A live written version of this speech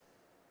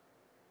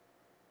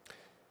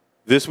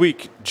This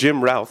week,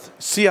 Jim Routh,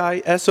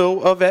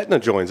 CISO of Aetna,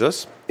 joins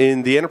us.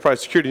 In the Enterprise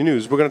Security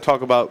News, we're going to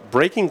talk about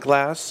breaking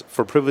glass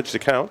for privileged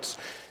accounts,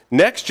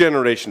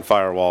 next-generation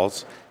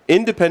firewalls,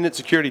 independent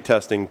security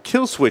testing,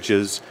 kill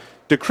switches,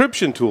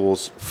 decryption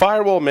tools,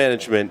 firewall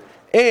management,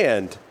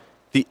 and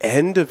the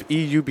end of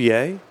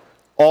EUBA.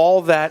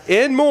 All that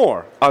and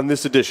more on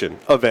this edition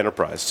of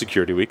Enterprise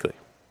Security Weekly.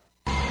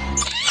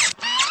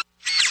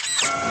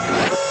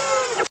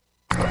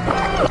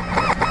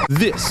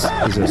 This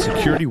is a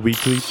Security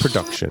Weekly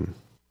production.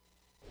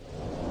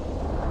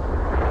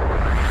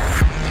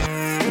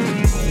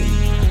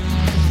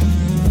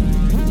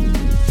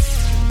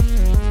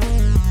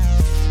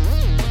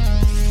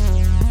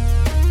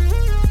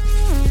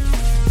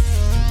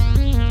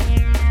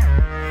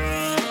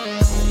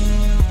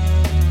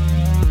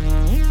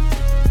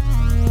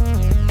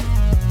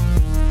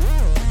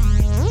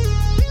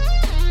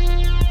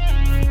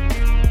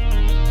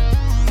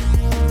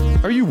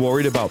 Are you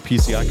worried about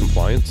PCI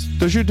compliance?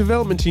 Does your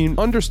development team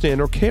understand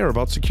or care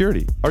about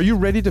security? Are you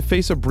ready to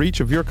face a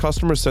breach of your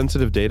customer's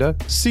sensitive data?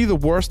 See the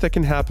worst that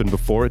can happen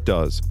before it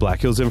does.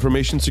 Black Hills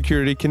Information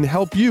Security can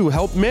help you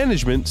help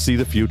management see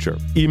the future.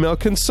 Email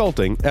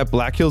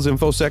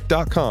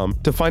consulting@blackhillsinfosec.com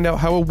to find out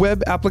how a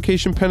web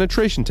application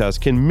penetration test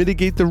can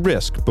mitigate the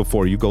risk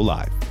before you go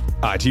live.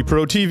 IT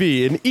Pro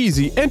TV, an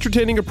easy,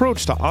 entertaining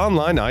approach to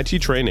online IT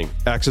training.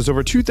 Access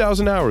over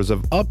 2,000 hours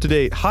of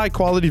up-to-date,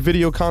 high-quality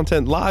video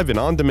content live and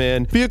on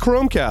demand via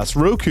Chromecast,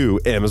 Roku,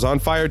 Amazon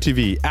Fire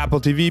TV,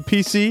 Apple TV,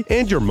 PC,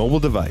 and your mobile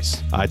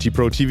device. IT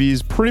Pro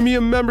TV's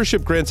premium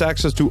membership grants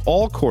access to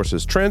all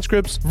courses,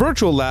 transcripts,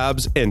 virtual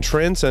labs, and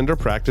Transcender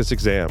practice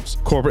exams.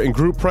 Corporate and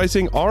group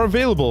pricing are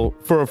available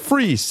for a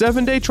free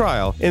 7-day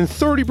trial and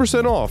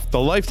 30% off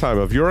the lifetime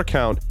of your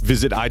account.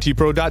 Visit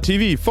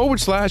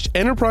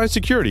itpro.tv/enterprise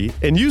security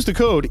and use the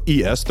code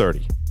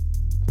ES30.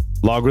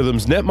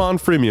 LogRhythm's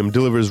Netmon Freemium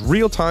delivers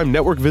real-time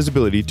network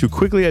visibility to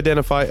quickly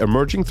identify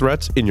emerging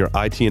threats in your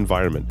IT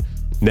environment.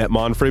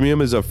 Netmon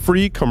Freemium is a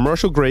free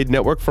commercial-grade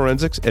network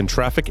forensics and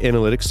traffic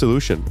analytics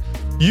solution.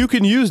 You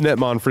can use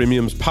Netmon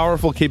Freemium's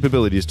powerful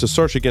capabilities to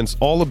search against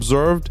all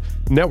observed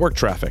network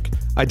traffic,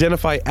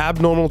 identify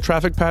abnormal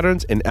traffic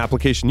patterns and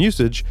application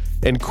usage,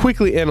 and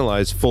quickly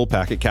analyze full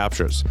packet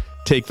captures.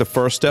 Take the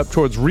first step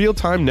towards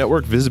real-time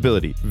network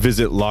visibility.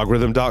 Visit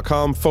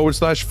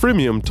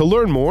logRhythm.com/freemium to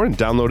learn more and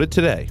download it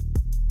today.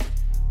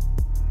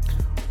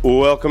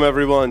 Welcome,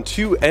 everyone,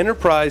 to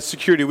Enterprise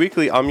Security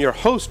Weekly. I'm your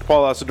host,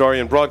 Paul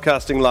Asadorian,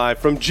 broadcasting live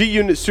from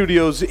G-Unit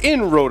Studios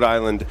in Rhode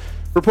Island,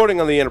 reporting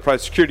on the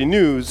Enterprise Security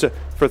News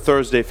for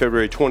Thursday,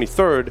 February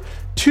 23rd,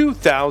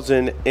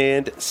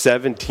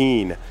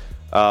 2017.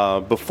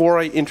 Before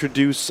I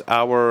introduce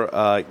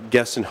our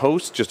guest and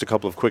host, just a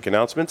couple of quick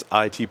announcements.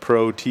 IT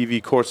Pro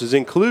TV courses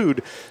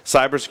include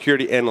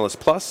Cybersecurity Analyst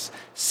Plus,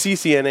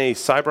 CCNA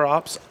Cyber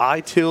Ops,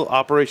 ITIL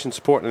Operation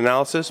Support and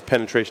Analysis,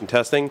 Penetration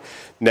Testing,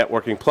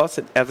 Networking Plus,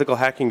 and Ethical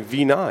Hacking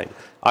V9.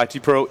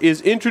 IT Pro is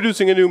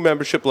introducing a new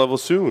membership level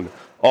soon.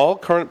 All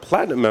current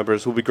Platinum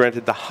members will be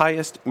granted the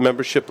highest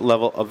membership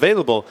level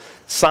available.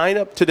 Sign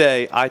up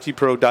today,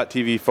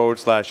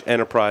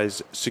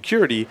 itpro.tv/enterprise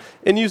security,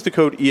 and use the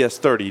code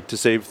ES30 to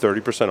save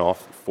 30%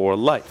 off for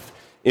life.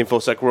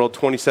 InfoSec World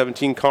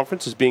 2017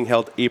 conference is being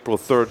held April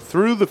 3rd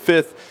through the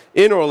 5th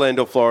in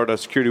Orlando, Florida.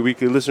 Security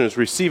Weekly listeners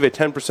receive a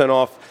 10%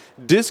 off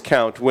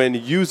discount when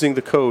using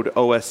the code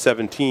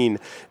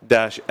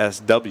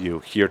OS17-SW.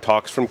 Hear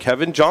talks from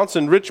Kevin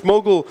Johnson, Rich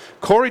Mogul,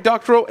 Cory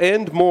Doctorow,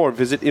 and more.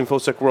 Visit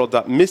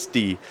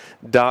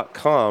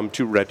infosecworld.misty.com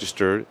to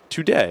register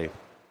today.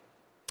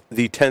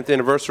 The 10th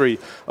anniversary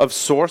of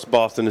Source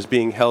Boston is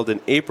being held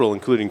in April,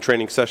 including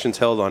training sessions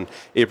held on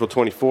April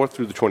 24th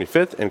through the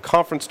 25th and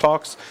conference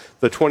talks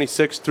the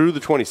 26th through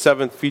the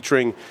 27th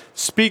featuring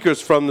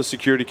speakers from the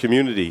security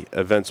community.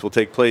 Events will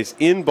take place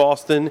in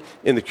Boston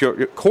in the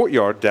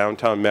Courtyard,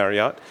 downtown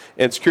Marriott,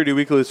 and Security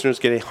Weekly listeners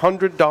get a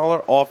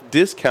 $100 off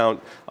discount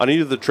on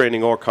either the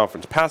training or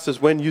conference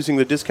passes when using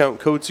the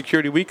discount code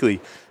Security Weekly.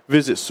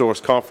 Visit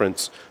Source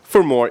Conference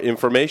for more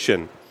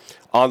information.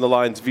 On the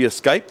lines via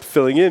Skype,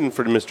 filling in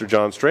for Mr.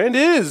 John Strand,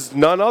 is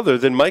none other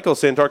than Michael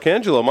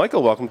Santarcangelo.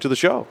 Michael, welcome to the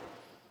show.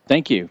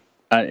 Thank you.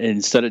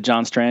 Instead of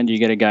John Strand, you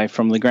get a guy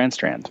from the Grand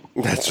Strand.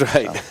 That's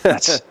right.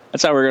 So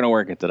that's how we're going to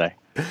work it today.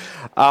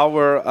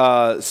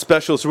 Our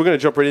special, so we're going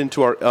to jump right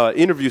into our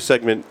interview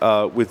segment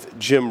with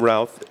Jim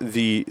Routh,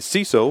 the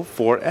CISO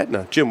for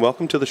Aetna. Jim,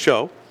 welcome to the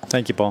show.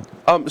 Thank you, Paul.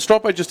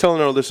 Start by just telling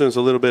our listeners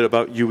a little bit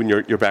about you and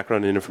your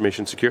background in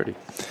information security.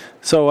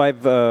 So I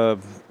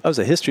was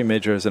a history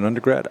major as an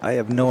undergrad. I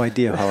have no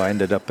idea how I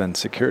ended up in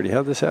security,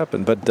 how this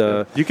happened. But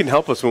you can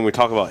help us when we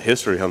talk about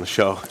history on the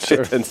show.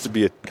 Sure. It tends to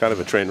be kind of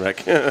a train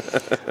wreck.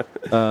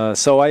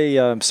 So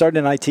I started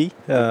in IT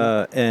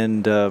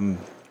and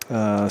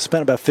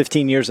spent about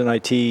 15 years in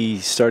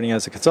IT, starting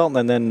as a consultant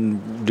and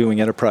then doing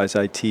enterprise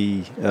IT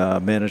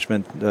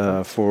management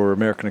for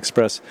American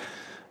Express.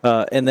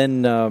 And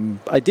then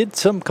I did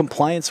some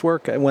compliance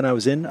work when I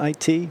was in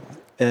IT,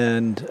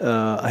 and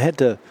I had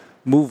to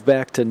move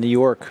back to New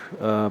York.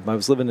 I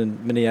was living in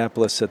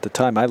Minneapolis at the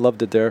time. I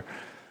loved it there.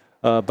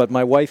 But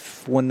my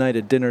wife one night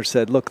at dinner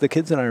said, "Look, the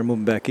kids and I are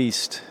moving back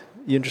east.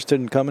 You interested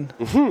in coming?"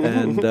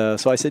 And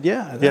so I said,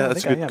 "Yeah."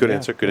 That's a good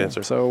answer. Good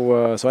answer.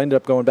 So I ended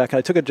up going back. And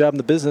I took a job in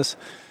the business,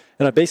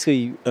 and I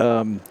basically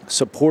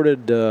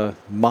supported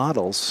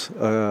models,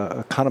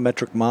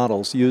 econometric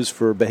models used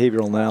for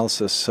behavioral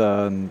analysis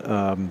on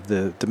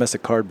the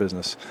domestic card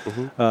business.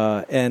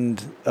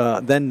 And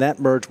then that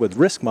merged with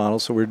risk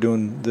models, so we were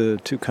doing the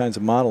two kinds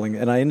of modeling.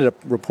 And I ended up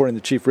reporting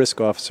the chief risk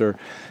officer.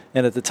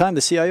 And at the time,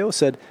 the CIO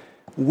said,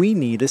 "We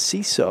need a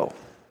CISO."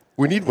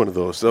 We need one of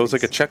those. That was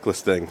like a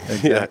checklist thing.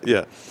 Exactly.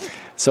 Yeah.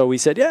 So we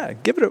said, "Yeah,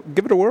 give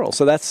it a whirl."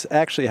 So that's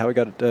actually how I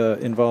got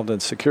involved in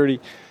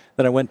security.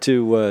 Then I went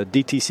to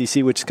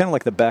DTCC, which is kind of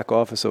like the back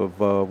office of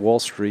Wall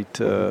Street,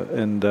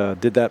 and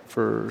did that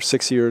for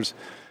 6 years.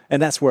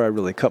 And that's where I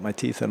really cut my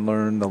teeth and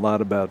learned a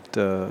lot about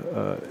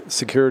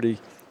security.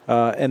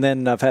 And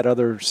then I've had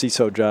other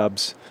CISO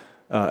jobs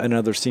and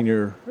other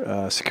senior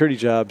security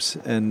jobs,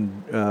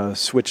 and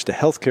switched to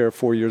healthcare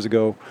 4 years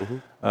ago,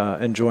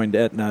 and joined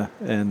Aetna,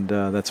 and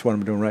that's what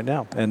I'm doing right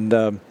now. And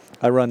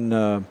I run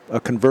a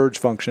converged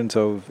function,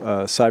 so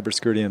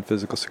cybersecurity and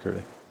physical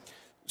security.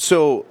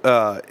 So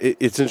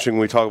it's interesting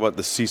when we talk about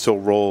the CISO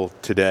role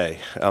today.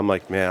 I'm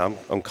like, man,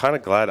 I'm kind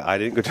of glad I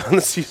didn't go down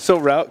the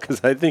CISO route,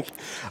 because I think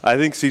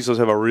CISOs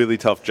have a really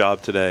tough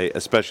job today,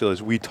 especially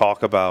as we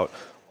talk about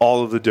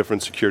all of the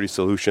different security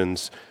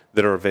solutions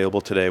that are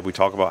available today. We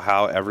talk about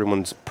how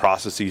everyone's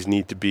processes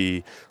need to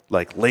be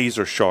like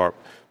laser sharp.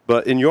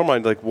 But in your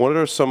mind, like, what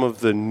are some of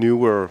the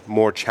newer,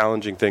 more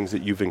challenging things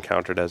that you've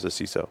encountered as a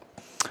CISO?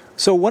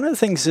 So one of the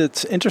things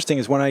that's interesting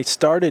is when I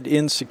started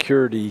in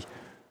security,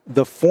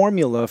 the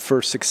formula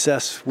for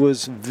success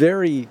was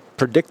very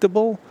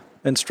predictable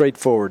and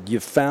straightforward. You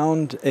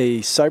found a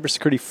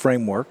cybersecurity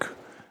framework,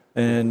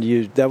 and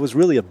that was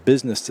really a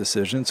business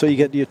decision. So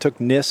you took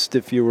NIST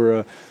if you were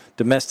a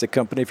domestic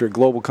company. If you're a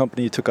global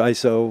company, you took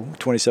ISO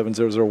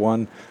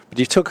 27001. But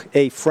you took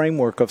a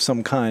framework of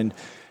some kind,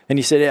 and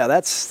you said, "Yeah,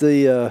 that's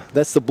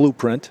the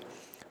blueprint.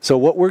 So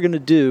what we're going to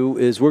do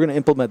is we're going to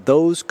implement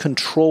those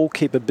control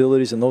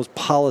capabilities and those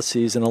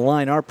policies and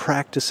align our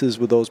practices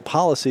with those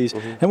policies,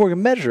 and we're going to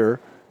measure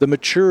the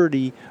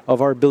maturity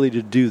of our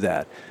ability to do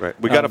that." Right.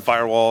 We got a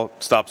firewall,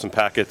 stop some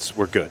packets,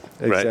 we're good.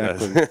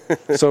 Exactly.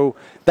 Right? So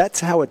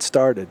that's how it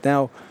started.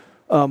 Now,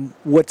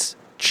 what's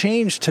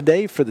changed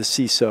today for the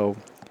CISO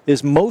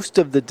is most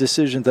of the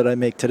decisions that I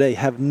make today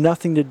have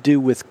nothing to do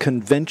with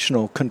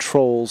conventional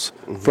controls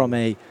from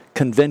a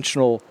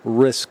conventional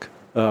risk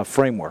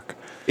framework.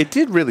 It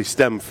did really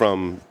stem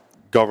from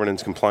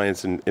governance,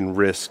 compliance, and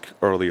risk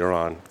earlier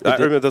on. I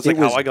remember that's like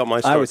how I got my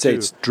start, I would say too.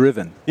 it's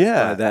driven by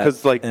that.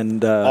 Because like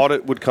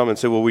audit would come and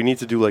say, well, we need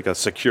to do like a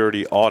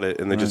security audit,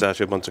 and they just ask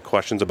you a bunch of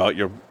questions about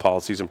your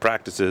policies and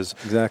practices.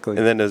 Exactly.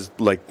 And then as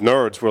like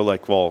nerds, we're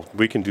like, well,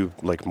 we can do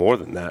like more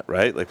than that,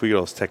 right? Like we got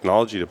all this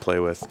technology to play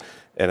with.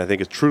 And I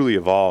think it's truly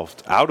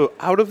evolved. Out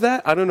of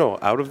that, I don't know.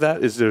 Out of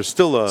that, is there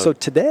still a... So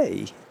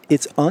today,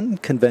 it's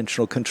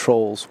unconventional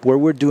controls where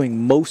we're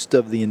doing most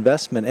of the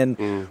investment.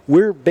 And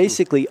we're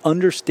basically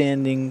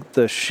understanding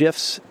the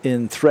shifts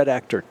in threat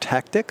actor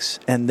tactics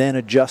and then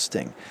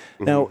adjusting.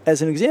 Now,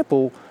 as an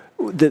example,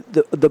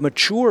 the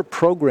mature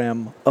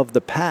program of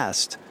the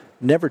past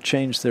never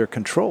changed their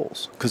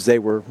controls because they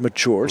were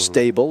mature,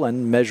 stable,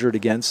 and measured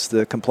against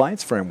the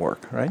compliance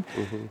framework, right?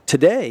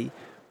 Today,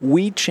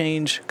 we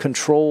change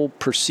control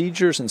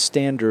procedures and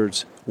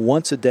standards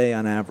once a day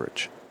on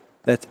average.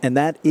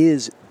 That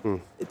is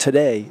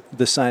today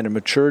the sign of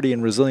maturity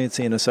and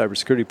resiliency in a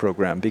cybersecurity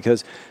program,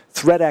 because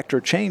threat actor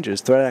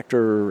changes, threat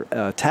actor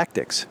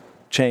tactics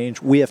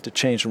change. We have to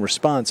change and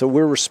respond. So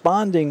we're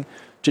responding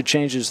to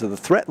changes to the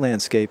threat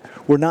landscape.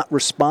 We're not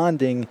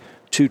responding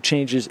to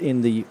changes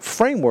in the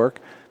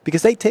framework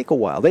because they take a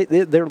while.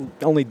 They're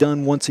only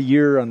done once a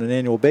year on an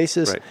annual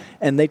basis,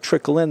 and they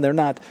trickle in. They're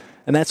not.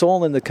 And that's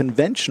all in the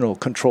conventional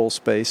control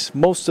space.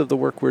 Most of the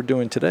work we're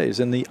doing today is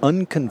in the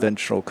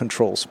unconventional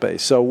control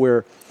space. So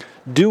we're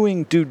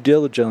doing due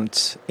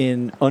diligence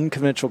in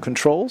unconventional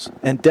controls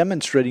and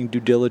demonstrating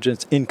due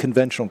diligence in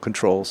conventional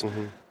controls.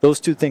 Those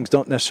two things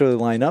don't necessarily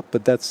line up,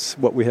 but that's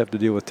what we have to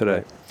deal with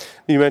today.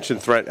 You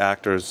mentioned threat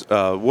actors.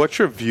 What's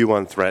your view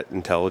on threat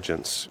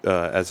intelligence,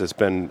 as it's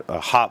been a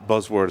hot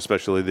buzzword,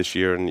 especially this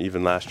year and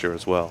even last year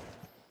as well?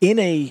 In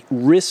a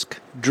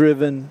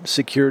risk-driven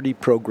security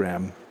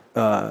program,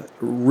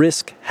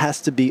 risk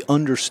has to be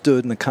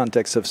understood in the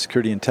context of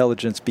security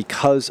intelligence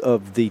because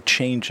of the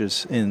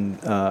changes in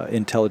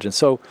intelligence.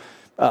 So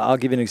I'll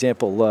give you an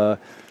example.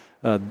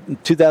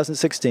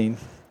 2016,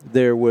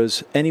 there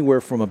was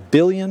anywhere from 1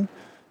 billion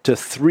to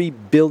 3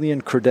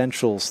 billion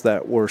credentials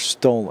that were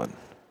stolen,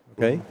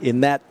 okay,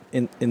 in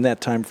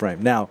that time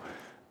frame. Now,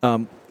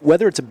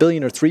 whether it's 1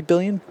 billion or 3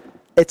 billion,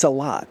 it's a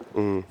lot.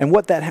 And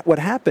what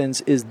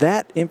happens is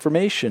that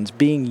information's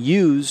being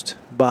used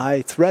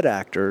by threat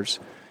actors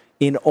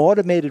in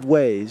automated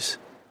ways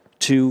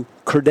to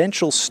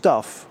credential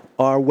stuff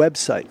our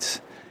websites.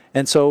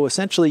 And so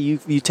essentially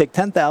you take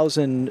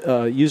 10,000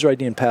 user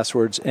ID and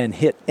passwords and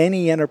hit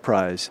any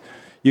enterprise,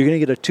 you're going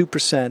to get a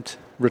 2%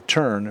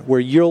 return where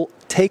you'll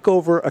take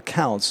over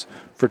accounts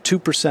for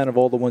 2% of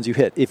all the ones you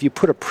hit. If you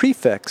put a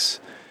prefix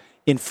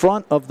in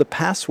front of the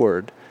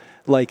password,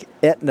 like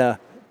Aetna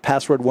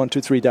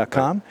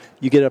password123.com,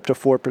 you get up to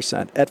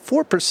 4%. At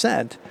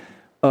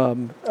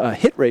 4%,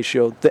 hit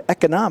ratio, the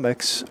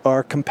economics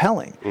are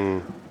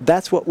compelling.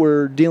 That's what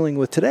we're dealing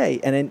with today.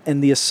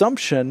 And the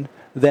assumption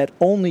that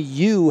only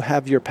you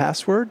have your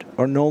password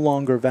are no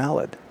longer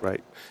valid.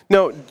 Right.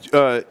 Now,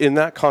 in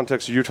that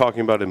context, you're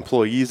talking about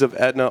employees of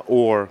Aetna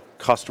or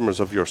customers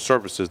of your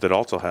services that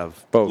also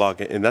have Both.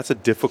 login. And that's a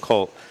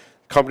difficult,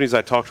 companies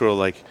I talk to are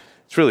like,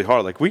 it's really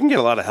hard. Like, we can get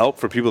a lot of help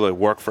for people that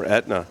work for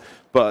Aetna,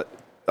 but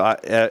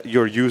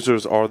your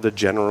users are the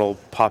general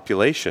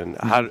population.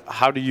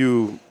 How do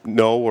you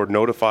know or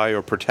notify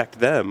or protect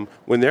them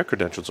when their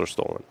credentials are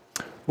stolen?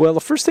 Well,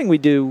 the first thing we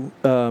do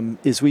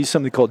is we use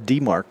something called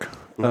DMARC.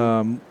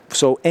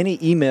 So any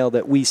email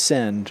that we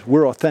send,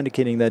 we're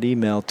authenticating that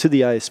email to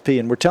the ISP,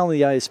 and we're telling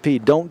the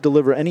ISP, don't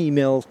deliver any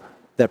email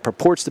that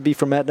purports to be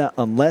from Aetna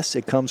unless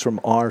it comes from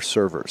our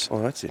servers.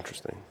 Oh, that's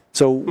interesting.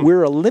 So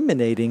we're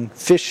eliminating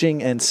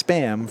phishing and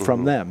spam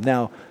from them.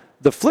 Now,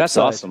 the flip That's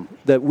side awesome.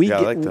 that we Yeah, I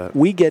get, like that.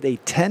 we get a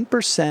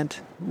 10%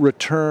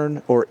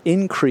 return or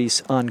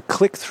increase on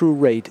click-through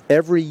rate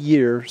every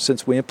year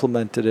since we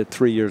implemented it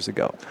 3 years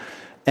ago.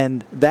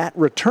 And that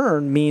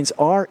return means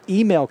our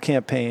email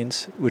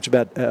campaigns, which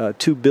about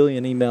 2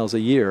 billion emails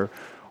a year,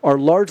 are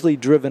largely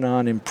driven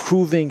on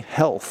improving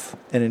health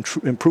and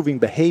improving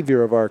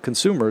behavior of our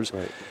consumers.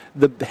 Right.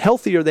 The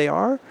healthier they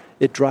are,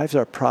 it drives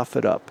our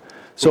profit up.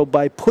 So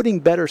by putting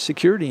better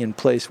security in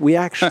place, we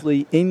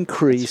actually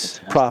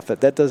increase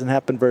profit. That doesn't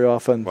happen very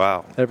often.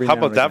 Wow. Every How now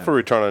about and that again. for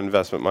return on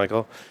investment,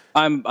 Michael?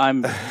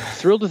 I'm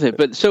thrilled with it.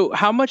 But so,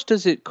 how much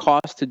does it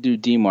cost to do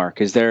DMARC?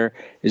 Is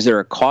there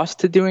a cost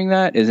to doing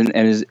that? Is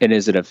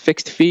it a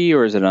fixed fee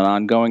or is it an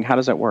ongoing? How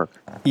does that work?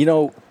 You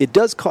know, it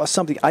does cost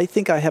something. I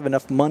think I have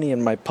enough money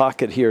in my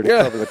pocket here to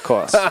cover the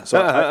cost.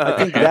 So I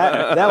think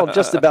that'll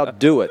just about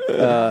do it.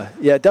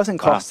 Yeah, it doesn't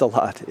cost a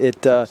lot.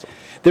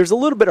 There's a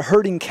little bit of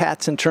herding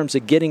cats in terms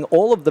of getting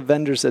all of the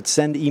vendors that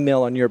send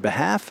email on your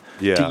behalf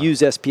to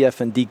use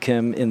SPF and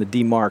DKIM in the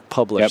DMARC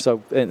publish. Yep.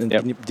 So and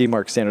Yep.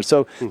 DMARC standard.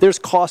 So there's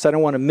cost. I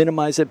don't want to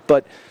minimize it,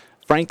 but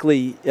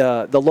frankly,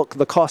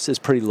 the cost is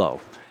pretty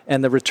low.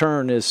 And the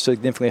return is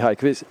significantly high.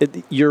 'Cause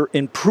you're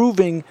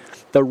improving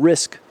the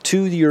risk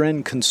to your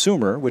end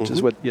consumer, which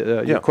is what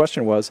your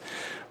question was,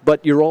 but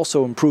you're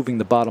also improving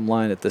the bottom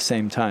line at the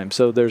same time.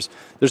 So there's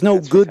no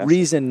good fantastic.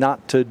 reason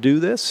not to do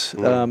this,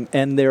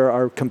 and there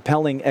are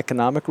compelling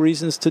economic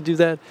reasons to do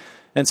that.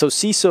 And so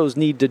CISOs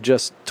need to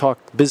just talk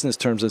business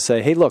terms and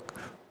say, hey, look,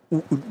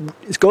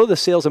 go to the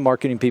sales and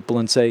marketing people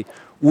and say,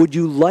 would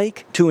you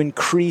like to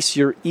increase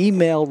your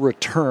email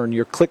return,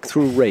 your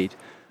click-through rate,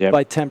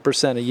 by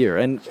 10% a year?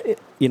 And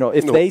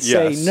if they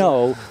say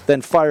no,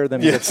 then fire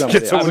them and get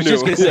somebody else. I was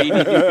just going to say,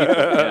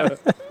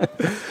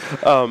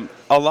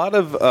 A lot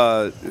of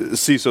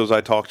CISOs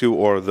I talk to,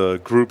 or the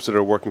groups that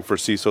are working for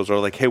CISOs, are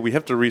like, hey, we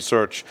have to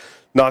research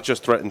not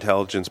just threat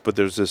intelligence, but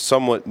there's this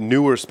somewhat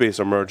newer space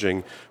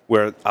emerging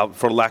where,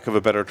 for lack of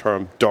a better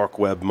term, dark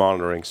web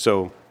monitoring.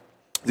 So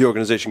the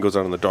organization goes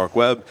out on the dark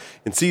web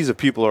and sees if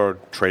people are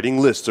trading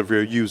lists of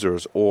your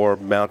users or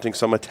mounting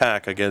some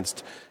attack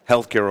against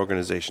healthcare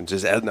organizations.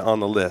 Is Aetna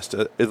on the list?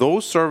 Are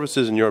those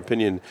services, in your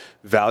opinion,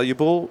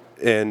 valuable?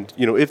 And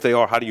if they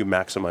are, how do you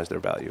maximize their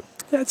value?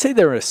 I'd say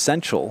they're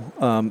essential.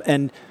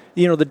 And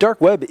the dark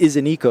web is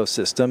an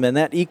ecosystem, and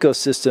that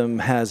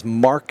ecosystem has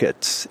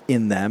markets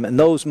in them, and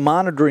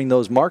monitoring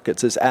those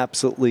markets is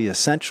absolutely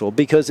essential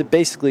because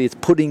it's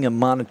putting a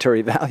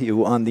monetary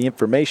value on the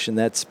information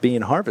that's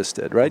being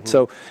harvested, right?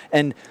 So,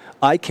 and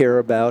I care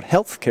about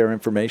healthcare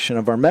information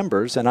of our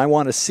members, and I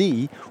want to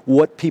see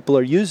what people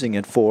are using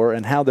it for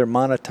and how they're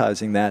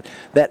monetizing that.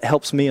 That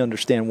helps me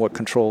understand what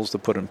controls to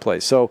put in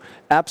place. So,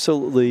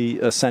 absolutely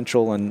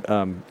essential, and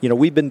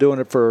we've been doing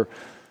it for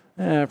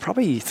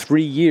probably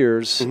 3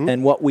 years,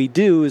 and what we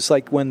do is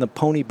like when the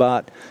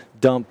Ponybot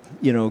dump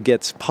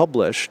gets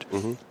published,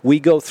 we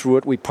go through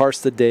it, we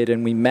parse the data,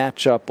 and we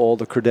match up all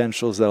the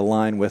credentials that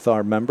align with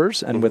our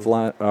members and with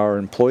our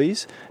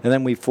employees, and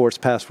then we force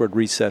password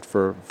reset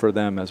for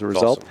them as a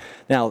result. Awesome.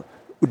 Now,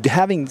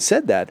 having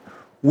said that,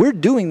 we're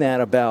doing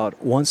that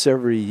about once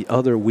every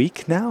other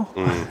week now.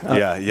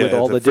 With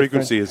all the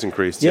frequency has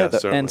increased. Yeah,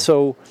 Yes, certainly. and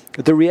so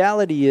the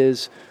reality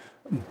is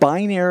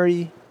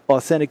binary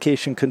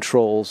authentication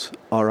controls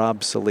are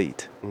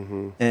obsolete.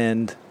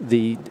 And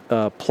the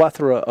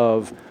plethora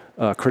of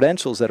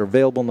credentials that are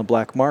available in the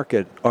black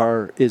market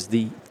is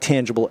the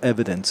tangible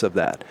evidence of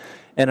that.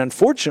 And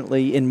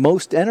unfortunately, in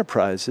most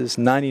enterprises,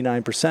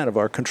 99% of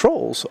our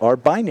controls are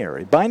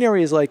binary.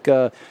 Binary is like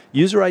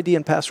user ID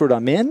and password,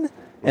 I'm in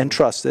and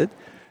trusted,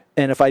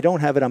 and if I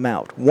don't have it, I'm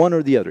out. One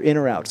or the other, in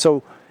or out.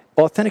 So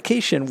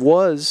authentication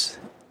was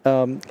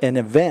an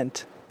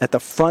event at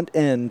the front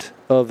end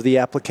of the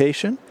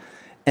application,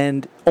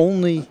 and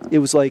it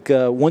was like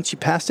once you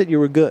passed it, you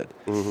were good.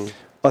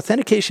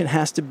 Authentication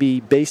has to be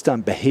based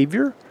on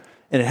behavior,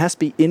 and it has to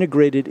be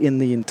integrated in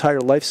the entire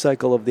life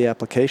cycle of the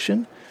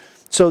application.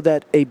 so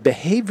that a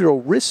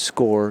behavioral risk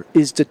score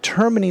is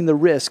determining the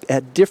risk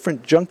at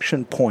different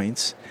junction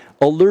points,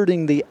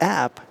 alerting the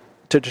app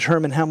to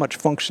determine how much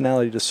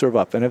functionality to serve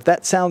up. And if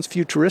that sounds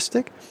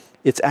futuristic,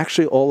 it's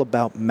actually all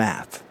about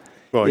math.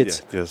 Well,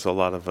 yes, a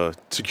lot of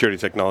security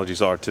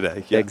technologies are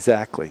today. Yeah.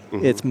 Exactly.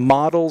 Mm-hmm. It's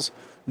models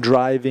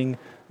driving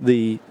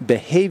the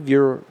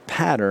behavior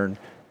pattern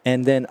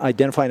and then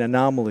identifying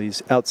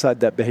anomalies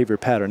outside that behavior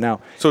pattern.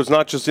 Now, so it's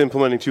not just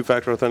implementing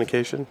two-factor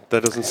authentication?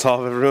 That doesn't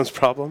solve everyone's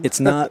problem? It's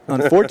not.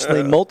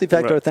 Unfortunately,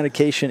 multi-factor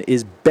authentication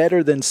is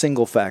better than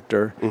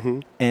single-factor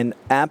and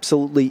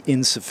absolutely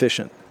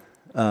insufficient.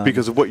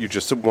 Because of what you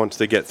just said, once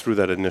they get through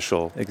that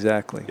initial...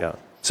 Exactly. Yeah.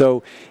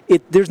 So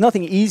there's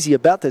nothing easy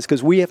about this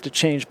because we have to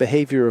change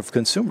behavior of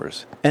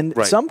consumers. And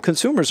some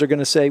consumers are going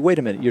to say, wait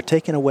a minute, you're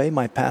taking away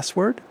my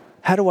password?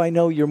 How do I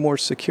know you're more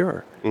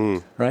secure?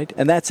 Right?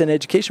 And that's an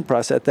education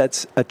process.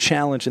 That's a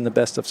challenge in the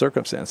best of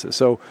circumstances.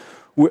 So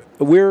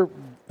we're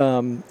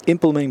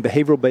implementing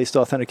behavioral-based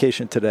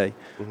authentication today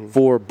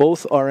for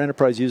both our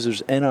enterprise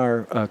users and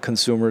our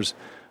consumers.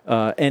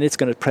 And it's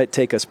going to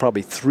take us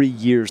probably 3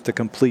 years to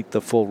complete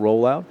the full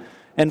rollout.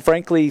 And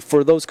frankly,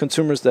 for those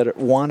consumers that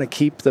want to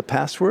keep the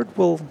password,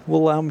 we'll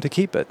allow them to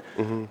keep it.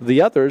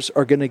 The others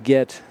are going to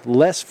get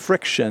less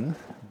friction,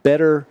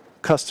 better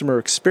customer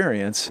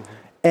experience,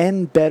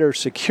 and better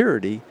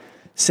security,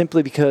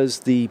 simply because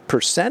the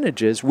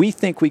percentages, we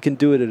think we can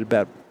do it at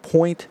about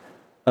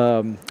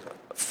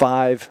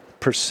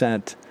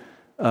 0.5%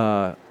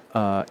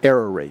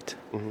 error rate.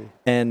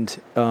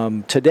 And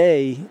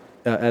today,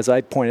 as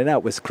I pointed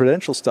out, with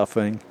credential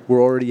stuffing,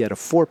 we're already at a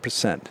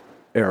 4%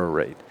 error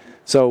rate.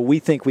 So we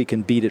think we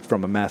can beat it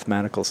from a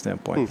mathematical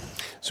standpoint.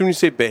 So when you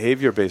say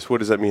behavior-based, what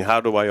does that mean? How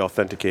do I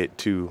authenticate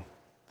to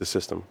the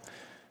system?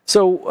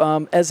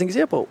 So as an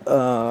example,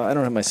 I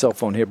don't have my cell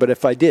phone here, but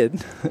if I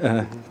did,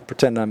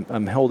 pretend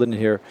I'm holding it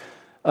here,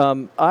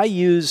 I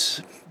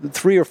use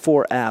 3 or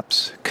 4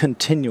 apps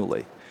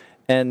continually.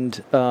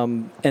 And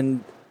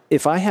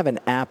if I have an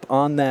app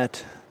on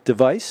that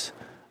device,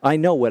 I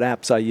know what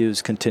apps I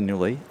use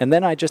continually, and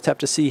then I just have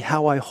to see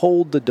how I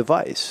hold the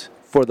device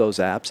for those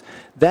apps.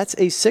 That's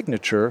a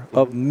signature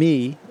of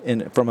me,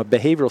 from a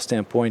behavioral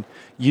standpoint,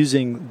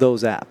 using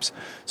those apps.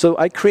 So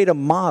I create a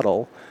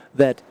model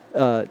that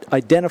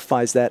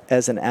identifies that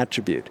as an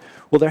attribute.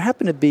 Well, there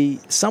happen to be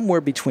somewhere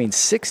between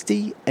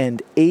 60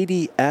 and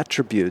 80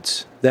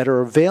 attributes that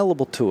are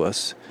available to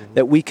us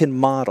that we can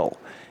model.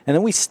 And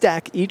then we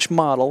stack each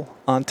model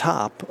on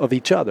top of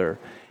each other,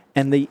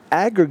 and the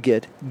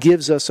aggregate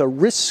gives us a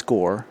risk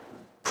score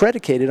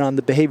predicated on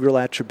the behavioral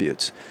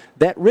attributes.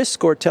 That risk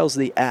score tells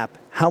the app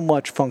how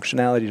much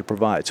functionality to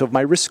provide. So if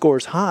my risk score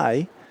is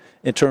high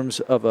in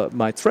terms of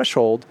my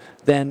threshold,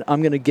 then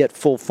I'm going to get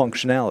full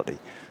functionality.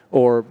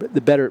 Or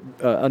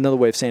another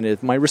way of saying it,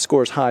 if my risk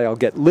score is high, I'll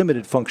get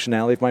limited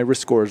functionality. If my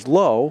risk score is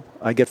low,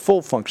 I get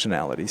full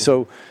functionality.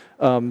 So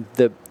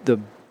the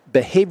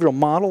behavioral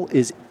model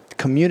is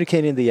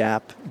communicating to the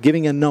app,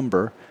 giving a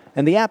number,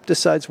 and the app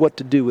decides what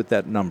to do with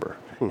that number.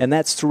 And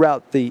that's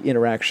throughout the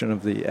interaction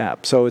of the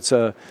app. So it's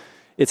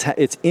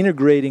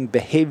integrating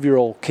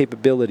behavioral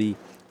capability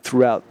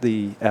throughout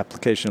the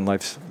application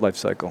life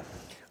cycle.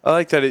 I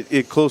like that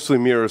it closely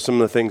mirrors some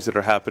of the things that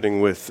are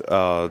happening with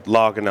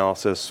log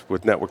analysis,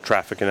 with network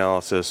traffic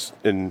analysis.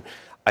 And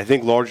I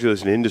think largely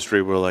as an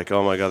industry, we're like,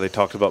 oh my God, they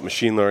talked about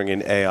machine learning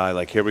and AI.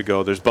 Like, here we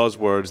go. There's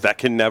buzzwords. That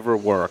can never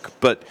work.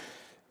 But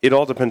it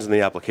all depends on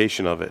the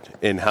application of it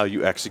and how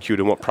you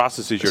execute and what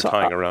processes you're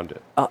tying around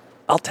it.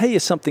 I'll tell you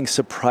something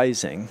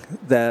surprising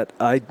that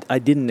I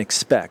didn't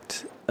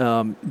expect.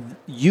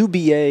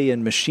 UBA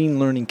and machine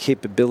learning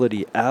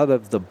capability out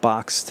of the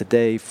box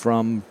today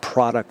from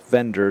product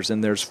vendors,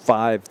 and there's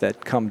 5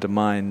 that come to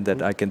mind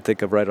that I can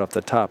think of right off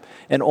the top,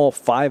 and all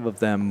 5 of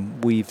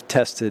them we've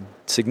tested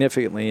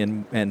significantly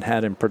and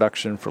had in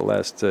production for the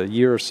last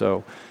year or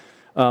so.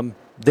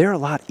 They're a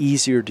lot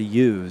easier to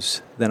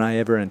use than I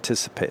ever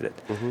anticipated.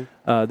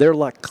 They're a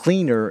lot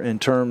cleaner in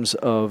terms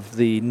of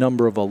the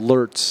number of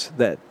alerts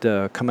that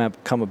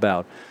come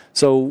about.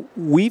 So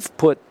we've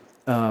put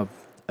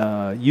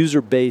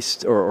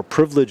user-based or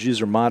privileged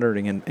user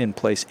monitoring in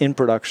place in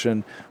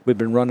production. We've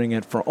been running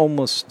it for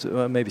almost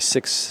maybe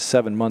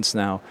 6-7 months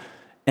now.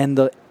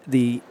 And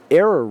the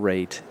error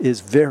rate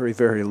is very,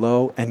 very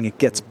low, and it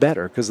gets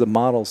better because the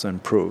models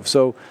improve.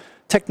 So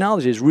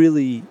technology has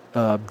really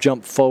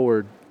jumped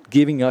forward,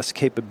 giving us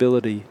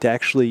capability to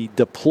actually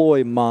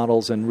deploy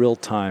models in real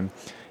time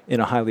in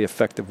a highly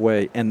effective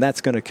way, and that's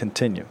going to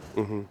continue.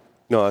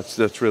 No,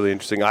 that's really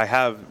interesting. I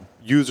have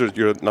users,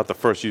 you're not the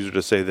first user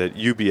to say that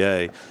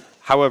UBA,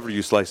 however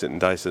you slice it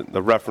and dice it,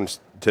 the reference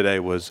today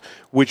was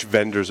which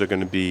vendors are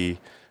going to be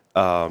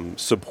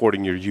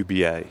supporting your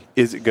UBA.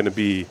 Is it going to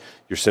be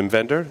your SIM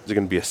vendor? Is it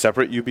going to be a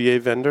separate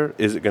UBA vendor?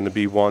 Is it going to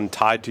be one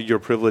tied to your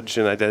privilege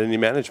and identity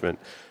management?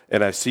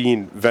 And I've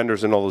seen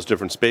vendors in all those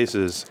different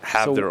spaces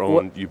have their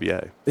own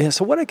UBA. Yeah,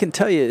 so what I can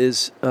tell you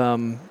is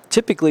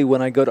typically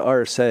when I go to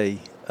RSA,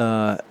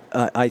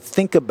 I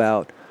think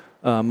about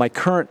my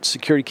current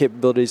security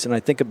capabilities, and I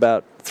think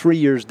about 3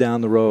 years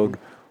down the road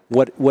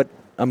what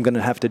I'm going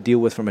to have to deal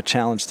with from a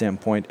challenge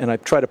standpoint, and I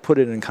try to put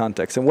it in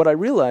context. And what I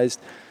realized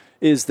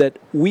is that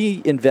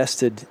we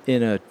invested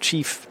in a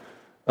chief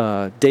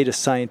data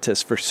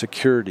scientist for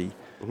security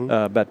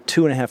about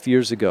 2.5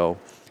 years ago.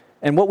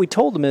 And what we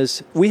told them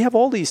is, we have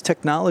all these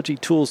technology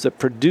tools that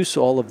produce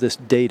all of this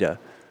data.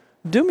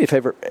 Do me a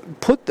favor,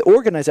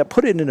 organize that,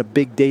 put it in a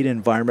big data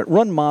environment,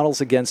 run models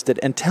against it,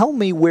 and tell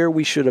me where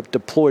we should have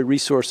deployed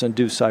resource and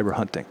do cyber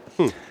hunting.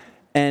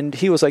 And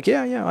he was like,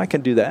 yeah, I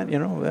can do that.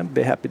 I'd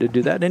be happy to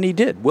do that. And he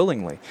did,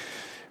 willingly.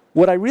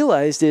 What I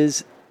realized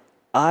is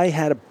I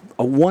had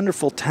a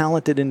wonderful,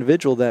 talented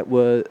individual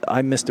that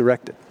I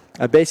misdirected.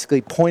 I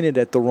basically pointed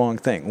at the wrong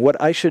thing.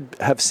 What I should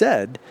have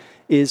said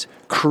is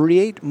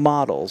create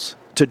models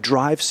to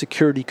drive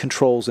security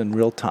controls in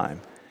real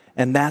time.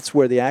 And that's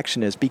where the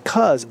action is,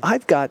 because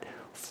I've got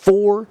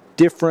 4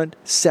 different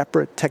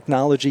separate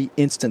technology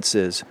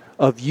instances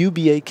of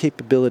UBA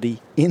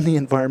capability in the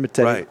environment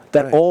today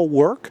that all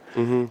work.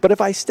 But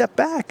if I step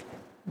back,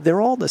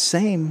 they're all the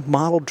same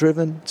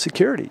model-driven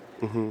security.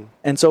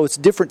 And so it's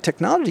different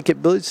technology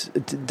capabilities,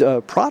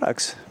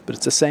 products, but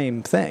it's the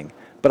same thing.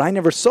 But I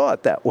never saw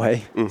it that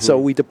way, so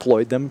we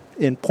deployed them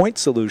in point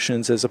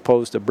solutions as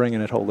opposed to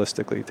bringing it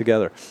holistically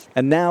together.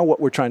 And now what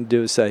we're trying to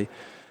do is say,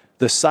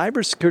 the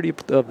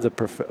cybersecurity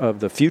of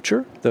the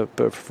future, the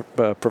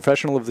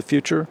professional of the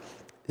future,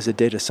 is a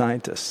data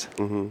scientist.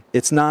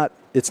 It's not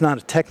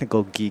a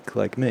technical geek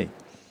like me.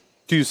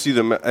 Do you see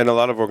them, and a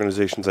lot of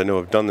organizations I know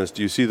have done this,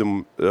 do you see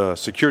them,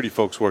 security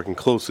folks working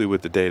closely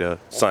with the data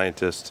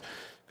scientists?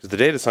 Because the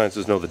data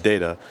scientists know the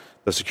data.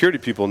 The security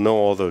people know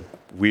all the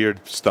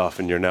weird stuff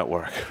in your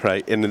network,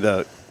 right? And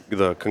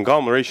the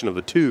conglomeration of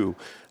the two,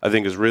 I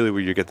think, is really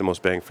where you get the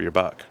most bang for your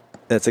buck.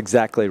 That's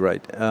exactly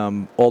right.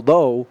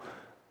 Although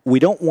we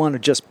don't want to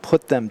just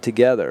put them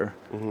together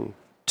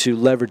to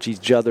leverage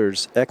each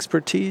other's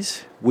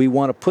expertise. We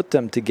want to put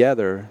them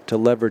together to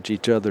leverage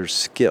each other's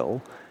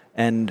skill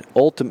and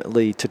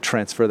ultimately to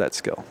transfer that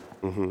skill.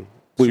 So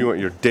you want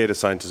your data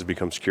scientists to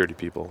become security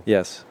people?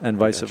 Yes, and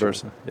vice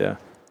versa. Yeah.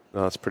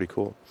 No, that's pretty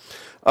cool.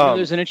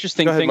 There's an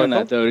interesting thing on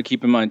that, though, to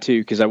keep in mind,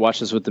 too, because I watched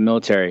this with the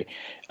military.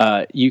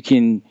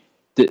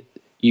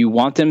 You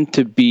want them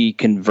to be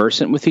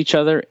conversant with each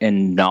other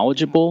and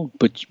knowledgeable,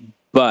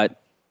 but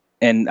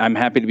and I'm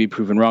happy to be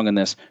proven wrong on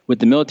this, what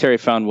the military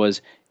found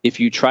was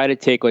if you try to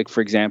take, like, for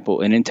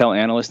example, an Intel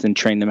analyst and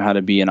train them how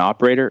to be an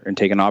operator, and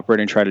take an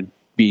operator and try to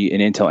be an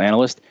Intel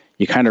analyst,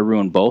 you kind of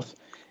ruin both.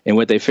 And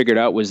what they figured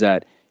out was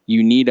that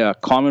you need a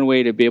common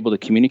way to be able to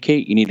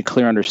communicate. You need a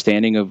clear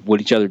understanding of what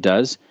each other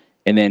does,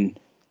 and then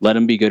let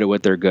them be good at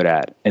what they're good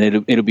at.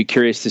 And it'll be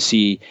curious to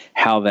see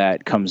how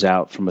that comes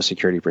out from a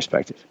security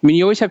perspective. I mean,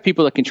 you always have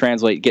people that can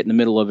translate, get in the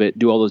middle of it,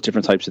 do all those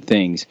different types of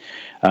things.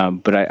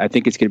 But I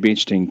think it's going to be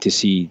interesting to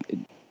see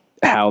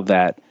how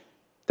that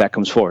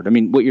comes forward. I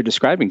mean, what you're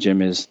describing,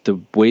 Jim, is the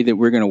way that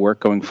we're going to work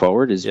going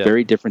forward is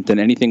very different than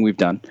anything we've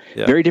done.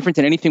 Very different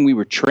than anything we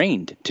were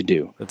trained to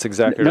do. That's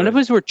exactly None of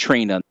us were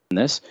trained on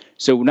this.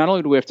 So not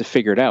only do we have to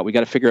figure it out, we got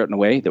to figure it out in a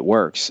way that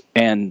works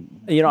and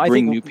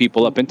bring new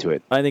people up into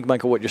it. I think,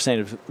 Michael, what you're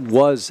saying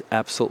was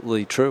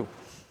absolutely true.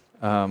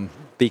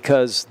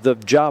 Because the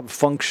job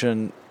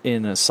function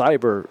in a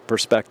cyber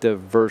perspective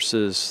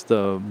versus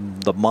the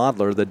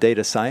modeler, the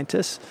data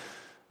scientist,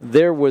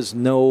 there was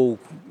no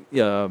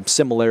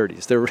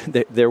similarities.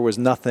 There was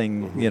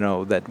nothing,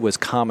 that was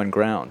common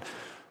ground.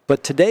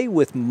 But today,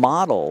 with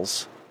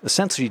models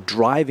essentially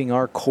driving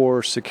our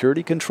core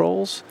security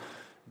controls,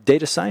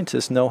 data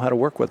scientists know how to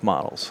work with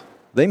models.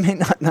 They may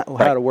not know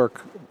how to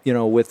work,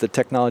 with the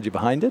technology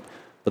behind it,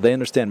 but they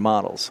understand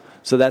models.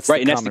 So that's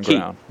the common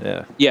ground.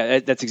 Yeah,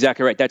 that's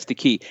exactly right. That's the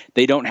key.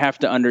 They don't have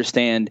to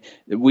understand.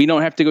 We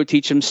don't have to go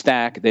teach them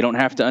Stack. They don't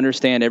have to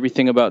understand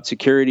everything about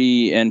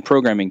security and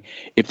programming.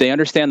 If they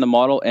understand the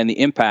model and the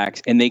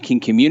impacts, and they can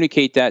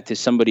communicate that to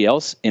somebody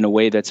else in a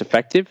way that's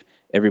effective,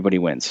 everybody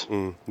wins.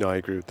 No, I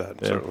agree with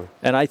that, certainly.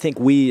 And I think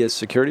we as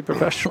security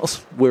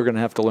professionals, we're going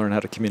to have to learn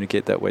how to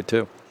communicate that way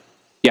too.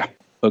 Yeah,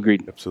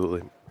 agreed.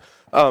 Absolutely.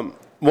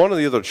 One of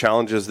the other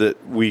challenges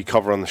that we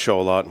cover on the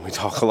show a lot, and we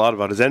talk a lot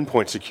about, is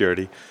endpoint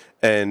security.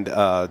 And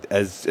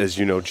as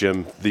you know,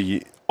 Jim,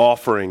 the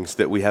offerings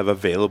that we have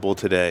available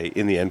today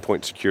in the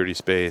endpoint security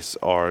space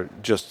are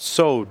just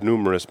so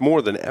numerous,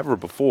 more than ever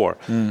before.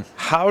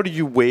 How do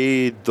you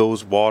wade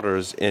those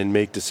waters and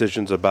make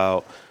decisions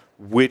about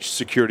which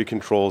security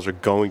controls are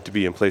going to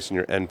be in place in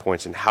your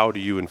endpoints, and how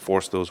do you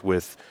enforce those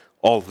with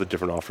all of the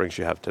different offerings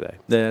you have today?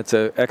 That's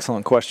an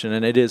excellent question,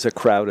 and it is a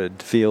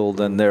crowded field,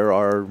 and there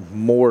are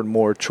more and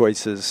more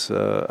choices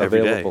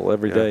available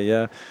every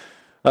day.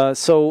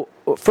 So,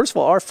 first of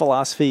all, our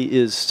philosophy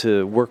is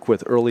to work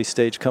with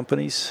early-stage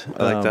companies.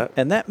 I like that.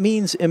 And that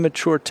means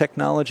immature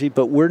technology,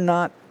 but we're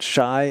not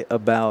shy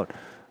about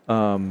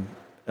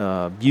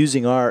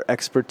using our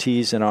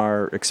expertise and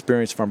our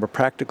experience from a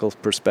practical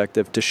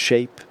perspective to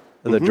shape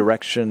the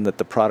direction that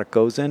the product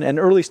goes in. And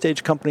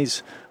early-stage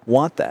companies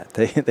want that.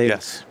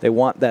 They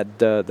want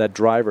that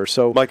driver.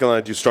 So Michael and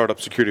I do Startup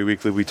Security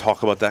Weekly. We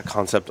talk about that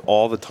concept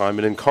all the time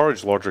and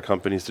encourage larger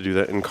companies to do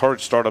that,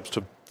 encourage startups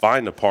to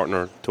find a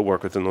partner to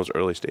work with in those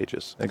early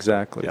stages.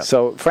 Exactly. Yeah.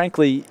 So,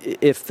 frankly,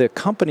 if the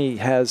company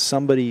has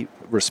somebody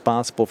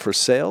responsible for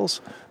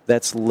sales,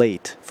 that's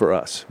late for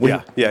us. We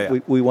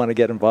want to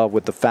get involved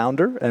with the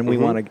founder, and we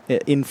want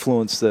to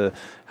influence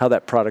how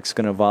that product's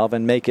going to evolve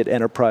and make it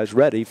enterprise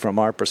ready from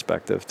our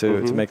perspective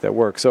to make that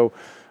work. So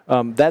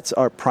that's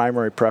our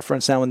primary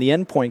preference. Now, in the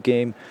endpoint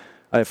game,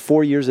 I have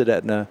 4 years at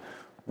Aetna.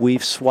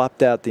 We've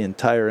swapped out the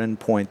entire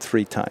endpoint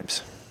 3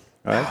 times.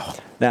 Right? Wow.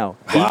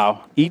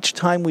 Now, each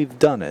time we've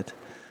done it,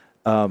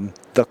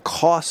 the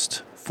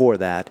cost for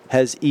that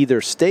has either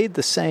stayed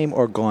the same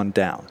or gone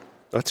down.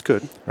 That's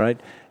good. Right?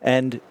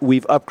 And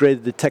we've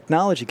upgraded the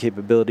technology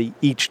capability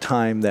each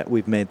time that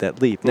we've made that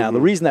leap. Now,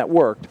 the reason that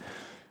worked,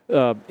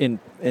 in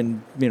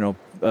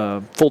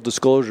full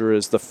disclosure,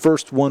 is the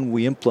first one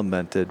we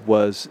implemented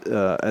was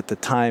at the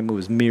time it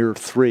was Mir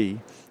 3,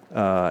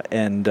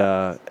 and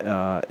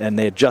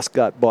they had just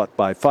got bought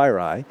by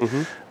FireEye,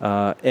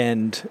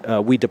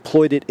 and we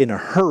deployed it in a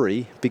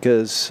hurry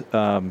because.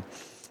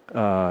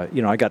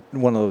 I got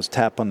one of those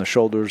tap on the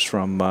shoulders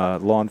from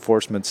law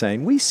enforcement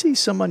saying, we see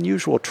some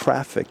unusual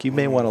traffic. You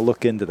may want to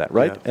look into that,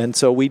 right? Yeah. And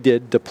so we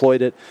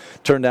deployed it,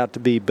 turned out to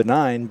be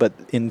benign, but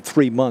in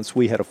 3 months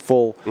we had a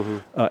full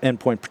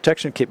endpoint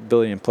protection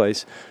capability in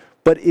place.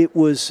 But it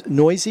was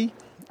noisy.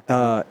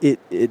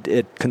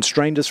 It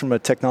constrained us from a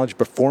technology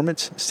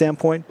performance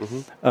standpoint,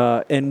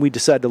 and we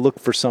decided to look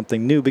for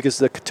something new because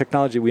the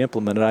technology we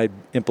implemented, I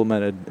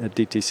implemented at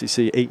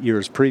DTCC 8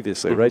 years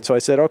previously, right? So I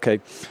said,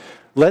 okay,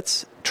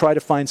 let's try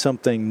to find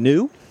something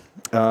new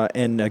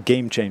and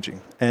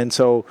game-changing. And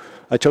so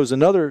I chose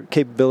another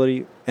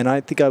capability, and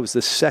I think I was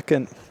the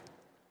second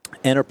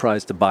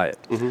enterprise to buy it.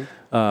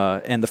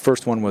 And the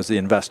first one was the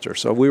investor.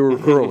 So we were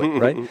early,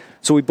 right?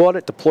 So we bought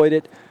it, deployed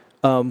it.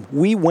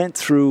 We went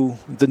through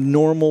the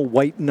normal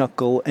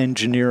white-knuckle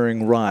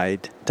engineering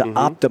ride to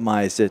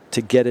optimize it,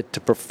 to get it to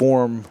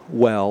perform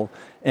well,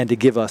 and to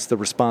give us the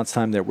response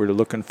time that we were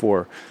looking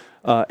for.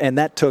 And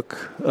that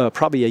took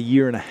probably a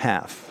year and a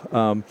half.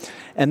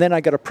 And then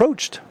I got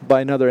approached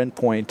by another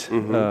endpoint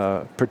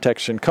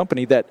protection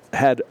company that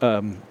had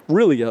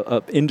really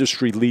a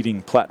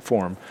industry-leading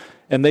platform.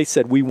 And they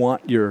said, we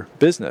want your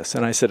business.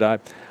 And I said,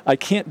 I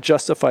can't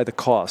justify the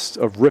cost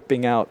of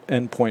ripping out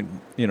endpoint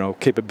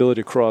capability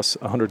across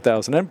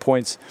 100,000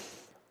 endpoints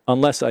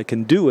unless I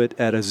can do it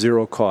at a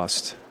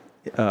zero-cost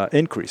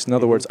increase. In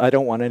other words, I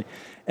don't want any.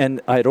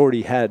 And I had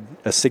already had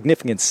a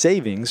significant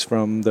savings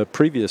from the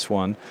previous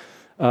one,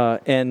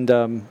 and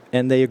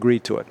they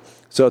agreed to it.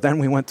 So then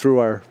we went through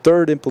our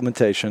third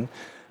implementation,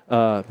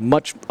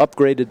 much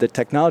upgraded the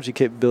technology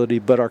capability,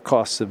 but our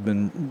costs have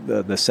been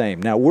the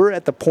same. Now, we're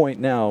at the point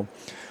now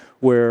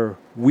where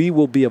we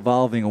will be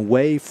evolving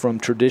away from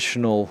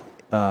traditional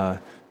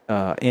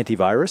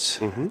antivirus.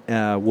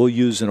 We'll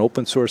use an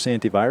open source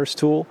antivirus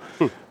tool,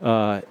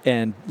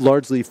 and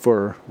largely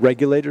for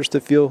regulators to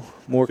feel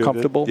more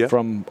comfortable. Yeah.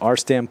 From our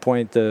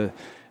standpoint, the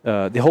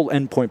whole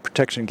endpoint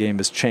protection game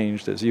has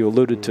changed, as you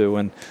alluded to,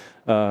 and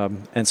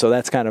so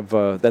that's kind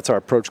of that's our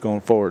approach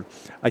going forward.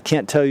 I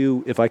can't tell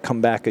you if I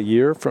come back a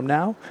year from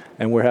now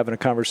and we're having a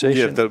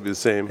conversation. Yeah, that'll be the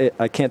same.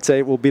 I can't say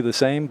it will be the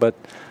same, but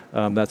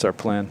that's our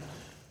plan.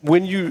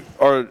 When you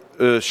are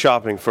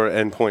shopping for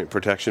endpoint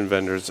protection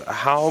vendors,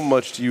 how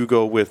much do you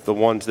go with the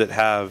ones that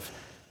have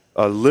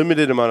a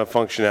limited amount of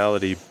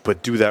functionality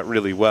but do that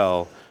really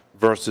well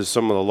versus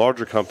some of the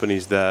larger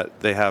companies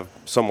that they have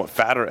somewhat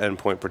fatter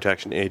endpoint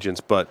protection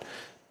agents, but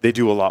they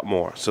do a lot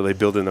more? So they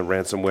build in the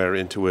ransomware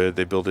into it,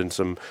 they build in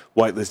some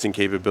whitelisting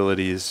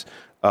capabilities,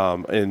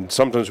 and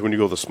sometimes when you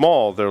go the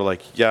small, they're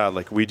like, yeah,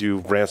 like we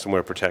do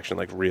ransomware protection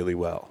like really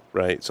well,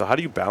 right? So how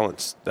do you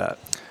balance that?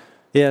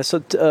 Yeah, so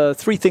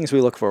 3 things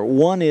we look for.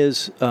 One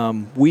is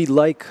we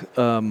like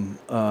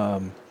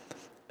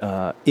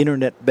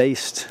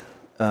internet-based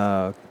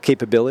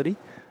capability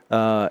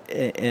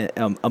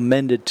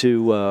amended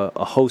to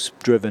a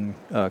host-driven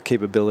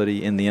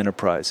capability in the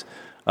enterprise.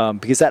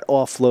 Because that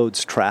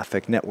offloads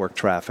traffic, network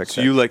traffic.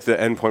 So you like the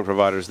endpoint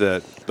providers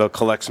that they'll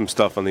collect some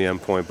stuff on the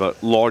endpoint,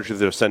 but largely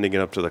they're sending it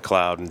up to the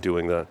cloud and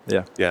doing the...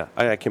 Yeah,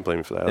 I can't blame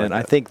you for that. And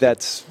I think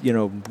that's,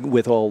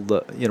 with all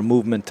the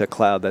movement to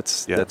cloud,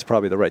 that's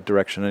probably the right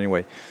direction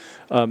anyway.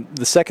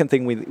 The second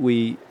thing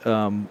we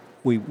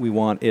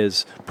want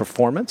is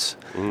performance,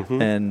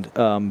 and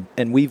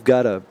we've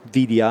got a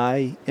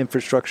VDI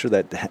infrastructure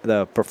that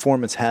the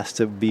performance has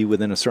to be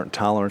within a certain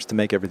tolerance to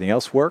make everything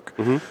else work.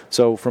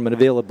 So from an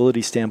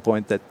availability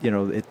standpoint, that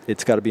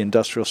it's got to be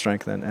industrial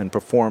strength and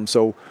perform.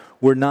 So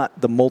we're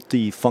not the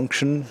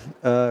multi-function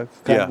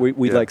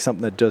we like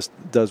something that just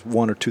does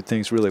 1 or 2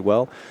 things really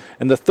well.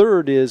 And the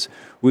third is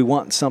we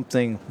want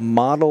something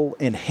model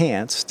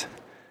enhanced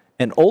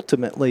and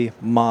ultimately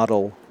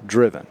model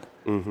driven.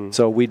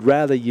 So we'd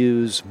rather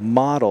use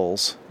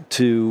models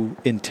to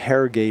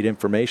interrogate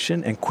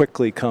information and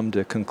quickly come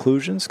to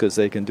conclusions because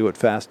they can do it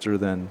faster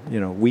than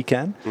we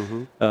can.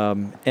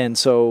 And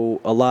so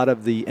a lot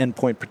of the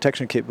endpoint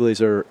protection capabilities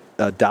are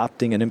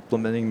adopting and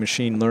implementing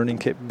machine learning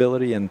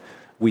capability, and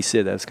we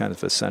see that as kind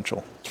of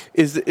essential.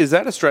 Is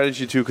that a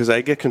strategy too? Because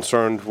I get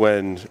concerned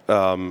when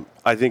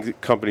I think that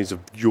companies of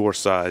your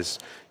size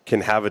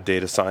can have a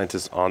data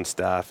scientist on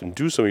staff and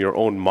do some of your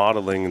own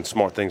modeling and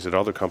smart things that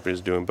other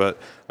companies are doing. But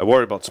I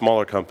worry about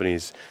smaller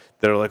companies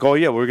that are like, oh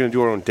yeah, we're going to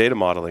do our own data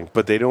modeling,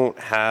 but they don't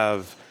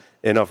have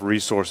enough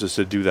resources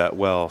to do that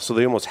well. So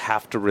they almost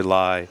have to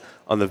rely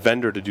on the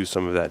vendor to do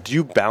some of that. Do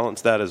you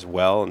balance that as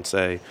well and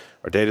say,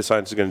 our data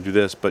science is going to do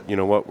this, but you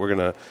know what, we're going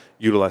to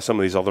utilize some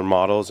of these other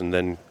models and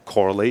then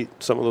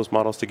correlate some of those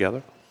models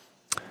together?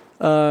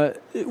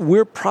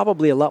 We're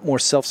probably a lot more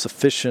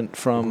self-sufficient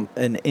from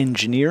an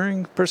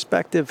engineering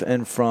perspective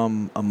and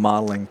from a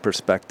modeling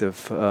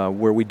perspective,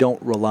 where we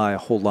don't rely a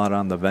whole lot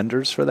on the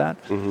vendors for that.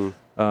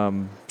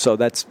 So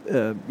that's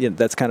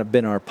that's kind of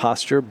been our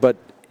posture. But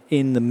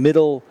in the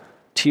middle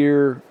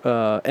tier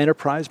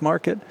enterprise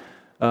market,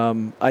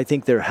 I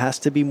think there has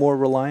to be more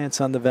reliance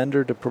on the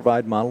vendor to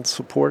provide model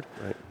support.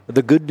 Right.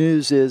 The good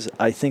news is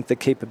I think the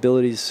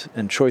capabilities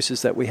and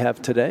choices that we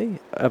have today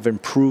have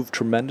improved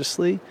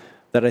tremendously,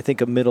 that I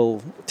think a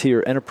middle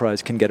tier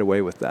enterprise can get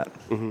away with that.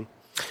 You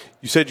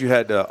said you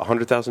had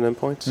 100,000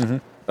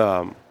 endpoints.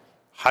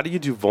 How do you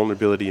do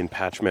vulnerability and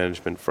patch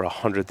management for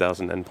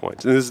 100,000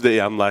 endpoints? And this is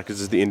this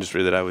is the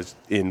industry that I was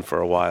in for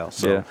a while.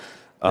 So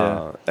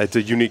it's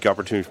a unique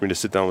opportunity for me to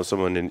sit down with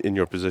someone in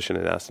your position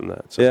and ask them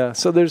that. So. Yeah,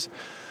 so there's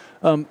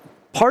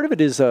part of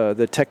it is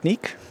the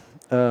technique,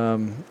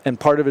 and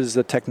part of it is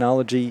the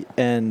technology.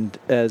 And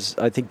as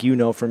I think you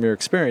know from your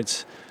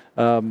experience,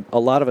 a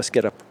lot of us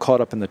get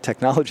caught up in the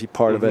technology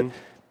part of it.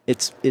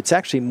 It's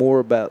actually more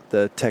about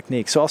the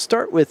technique. So I'll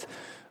start with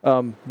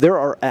there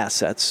are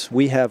assets.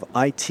 We have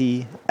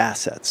IT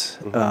assets.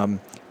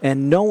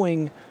 And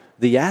knowing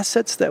the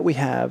assets that we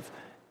have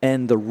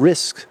and the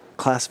risk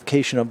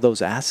classification of those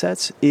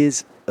assets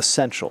is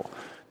essential.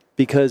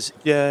 Because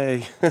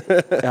yay,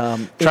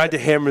 tried to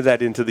hammer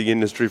that into the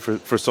industry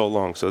for so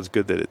long, so it's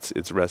good that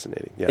it's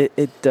resonating. Yeah,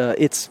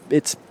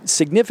 it's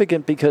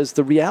significant because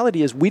the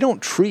reality is we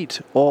don't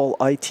treat all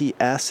IT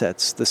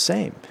assets the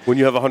same. When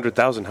you have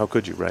 100,000, how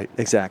could you, right?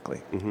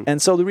 Exactly.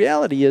 And so the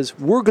reality is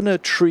we're going to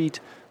treat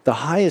the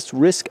highest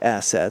risk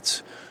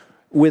assets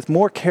with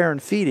more care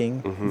and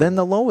feeding than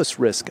the lowest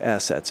risk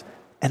assets,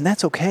 and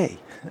that's okay.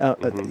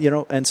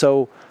 And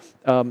so.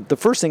 The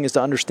first thing is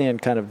to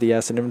understand kind of the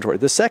asset inventory.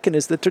 The second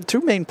is that there are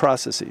two main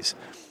processes.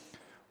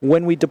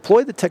 When we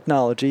deploy the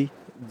technology,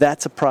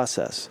 that's a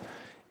process.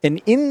 And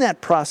in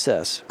that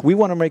process, we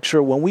want to make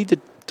sure when we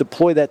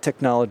deploy that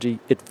technology,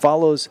 it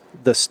follows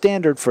the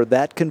standard for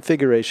that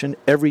configuration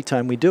every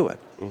time we do it.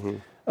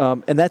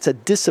 And that's a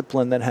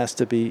discipline that has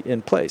to be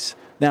in place.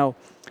 Now,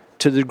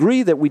 to the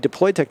degree that we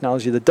deploy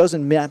technology that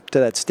doesn't map to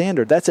that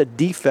standard, that's a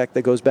defect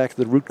that goes back to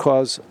the root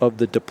cause of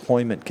the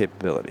deployment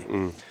capability.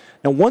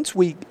 Now, once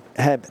we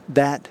have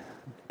that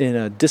in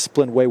a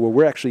disciplined way where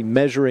we're actually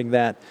measuring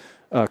that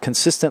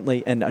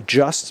consistently and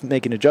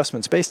making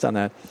adjustments based on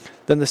that,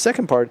 then the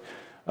second part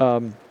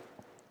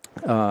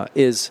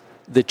is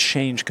the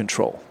change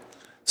control.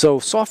 So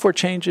software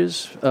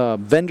changes,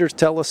 vendors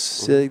tell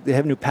us they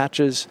have new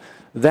patches.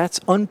 That's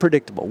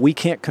unpredictable. We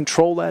can't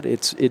control that.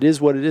 It is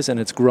what it is, and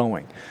it's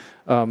growing.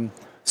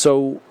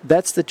 So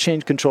that's the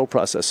change control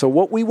process. So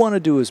what we want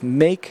to do is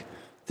make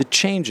the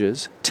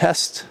changes,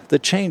 test the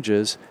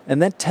changes,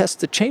 and then test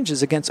the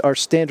changes against our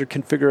standard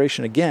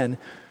configuration again,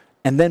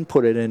 and then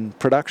put it in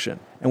production.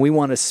 And we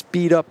want to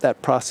speed up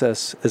that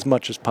process as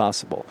much as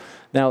possible.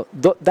 Now,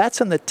 that's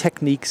on the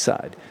technique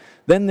side.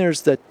 Then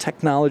there's the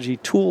technology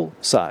tool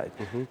side.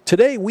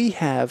 Today, we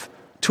have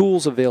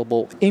tools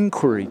available,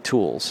 inquiry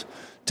tools,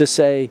 to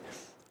say,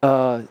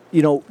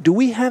 do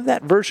we have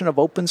that version of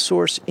open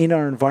source in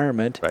our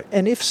environment? Right.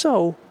 And if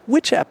so,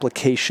 which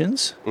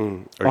applications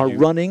are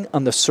running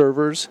on the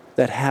servers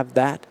that have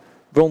that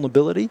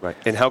vulnerability? Right.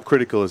 And how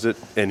critical is it,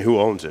 and who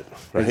owns it?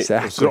 Right?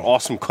 Exactly. Those are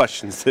awesome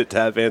questions to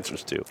have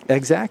answers to.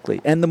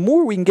 Exactly. And the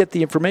more we can get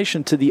the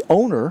information to the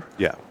owner,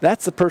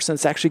 that's the person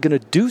that's actually going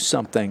to do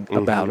something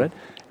about it.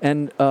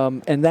 And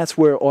that's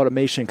where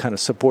automation kind of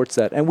supports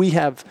that. And we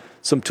have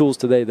some tools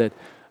today that,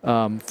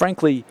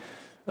 frankly,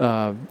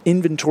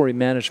 inventory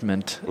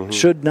management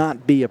should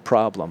not be a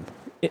problem.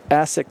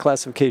 Asset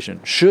classification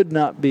should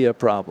not be a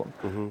problem.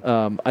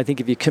 I think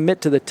if you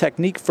commit to the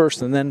technique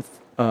first and then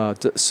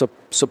to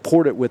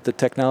support it with the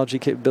technology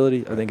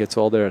capability, I think it's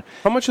all there.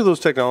 How much of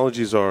those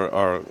technologies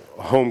are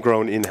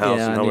homegrown in-house?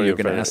 Yeah, I knew you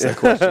were going to ask that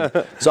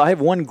question. So I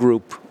have one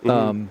group,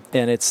 and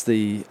it's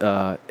the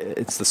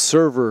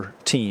server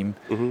team,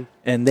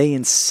 and they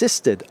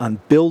insisted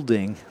on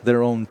building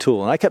their own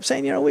tool. And I kept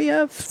saying, we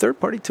have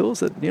third-party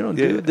tools that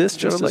do this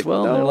just as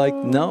well. No. And they're like,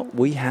 no,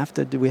 we have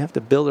to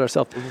build it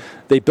ourselves.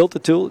 They built the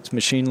tool. It's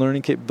machine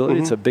learning capability.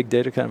 It's a big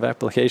data kind of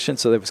application,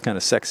 so that was kind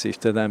of sexy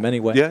to them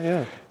anyway.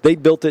 Yeah. They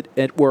built it.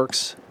 It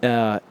works,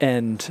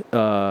 and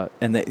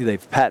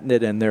they've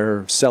patented, and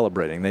they're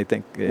celebrating. They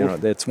think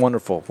it's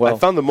wonderful. Well, I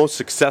found the most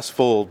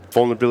successful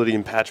vulnerability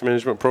and patch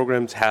management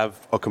programs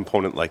have a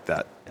component like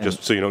that.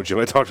 Just so you know, Jim,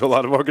 I talked to a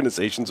lot of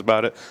organizations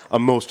about it.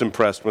 I'm most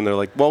impressed when they're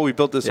like, well, we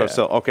built this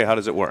ourselves. Okay, how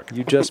does it work?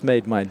 You just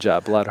made my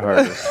job a lot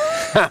harder.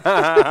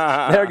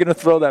 They're going to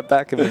throw that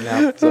back at me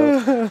now.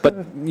 So,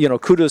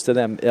 but kudos to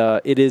them.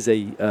 It is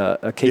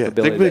a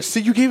capability. Yeah,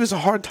 see, you gave us a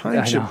hard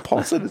time, Jim.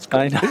 Paul said it's good.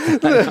 I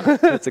know.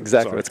 That's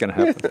exactly what's going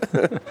to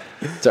happen.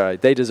 It's all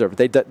right. They deserve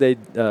it. They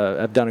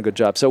have done a good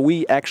job. So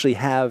we actually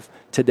have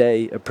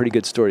today a pretty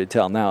good story to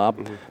tell. Now,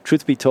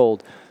 truth be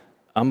told,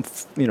 I'm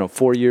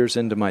 4 years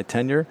into my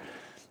tenure.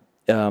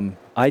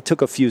 I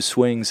took a few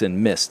swings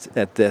and missed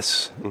at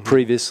this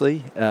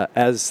previously,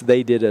 as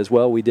they did as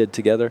well. We did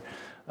together.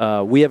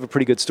 We have a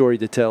pretty good story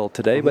to tell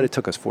today, but it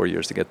took us 4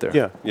 years to get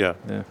there. Yeah.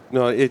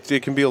 No,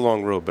 it can be a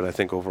long road, but I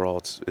think overall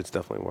it's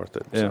definitely worth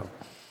it. Yeah.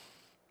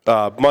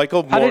 So.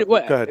 Michael, go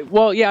ahead.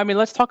 Well, yeah, I mean,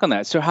 let's talk on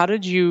that. So how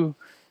did you,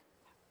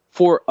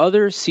 for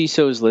other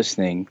CISOs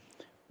listening,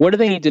 what do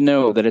they need to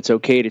know that it's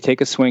okay to take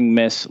a swing,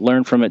 miss,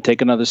 learn from it,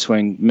 take another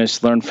swing,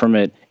 miss, learn from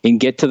it, and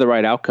get to the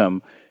right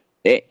outcome?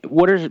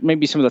 What are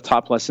maybe some of the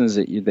top lessons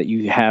that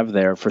you have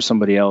there for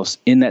somebody else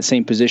in that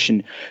same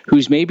position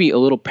who's maybe a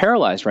little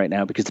paralyzed right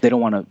now because they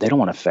don't want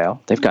to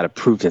fail? They've got to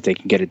prove that they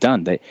can get it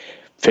done.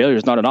 Failure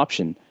is not an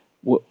option.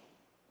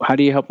 How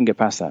do you help them get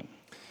past that?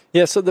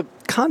 Yeah, so the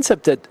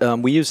concept that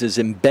we use is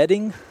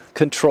embedding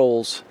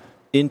controls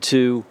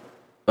into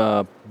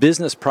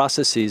business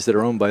processes that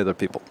are owned by other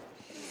people.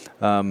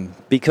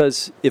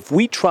 Because if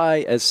we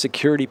try as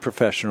security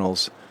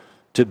professionals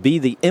to be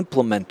the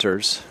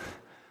implementers,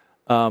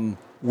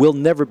 we'll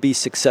never be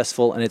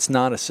successful, and it's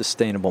not a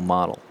sustainable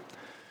model.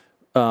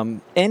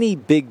 Any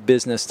big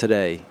business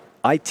today,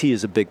 IT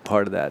is a big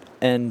part of that.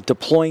 And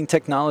deploying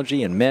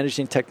technology and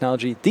managing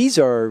technology, these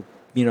are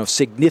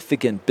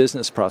significant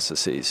business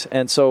processes.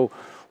 And so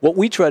what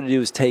we try to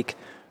do is take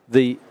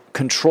the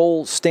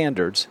control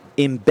standards,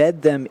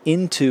 embed them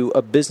into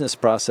a business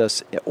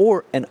process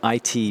or an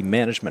IT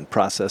management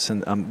process,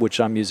 and which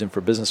I'm using for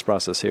business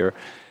process here.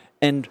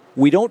 And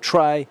we don't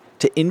try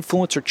to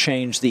influence or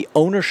change the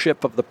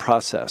ownership of the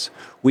process.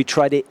 We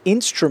try to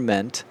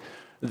instrument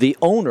the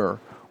owner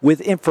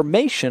with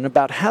information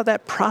about how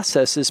that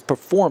process is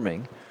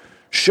performing,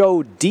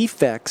 show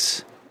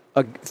defects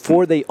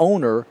for the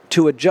owner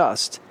to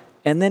adjust,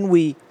 and then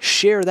we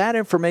share that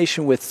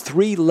information with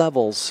 3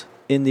 levels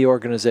in the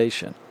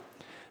organization.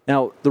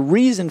 Now, the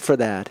reason for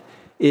that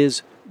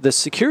is the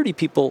security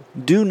people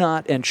do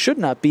not and should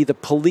not be the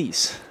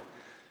police.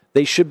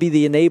 They should be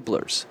the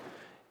enablers.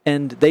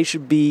 And they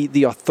should be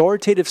the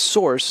authoritative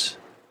source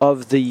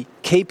of the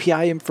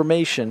KPI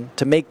information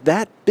to make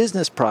that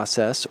business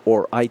process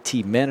or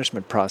IT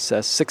management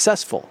process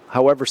successful,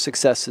 however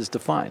success is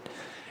defined.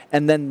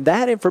 And then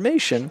that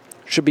information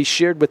should be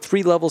shared with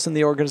 3 levels in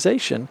the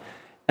organization,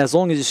 as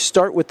long as you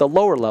start with the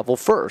lower level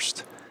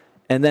first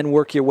and then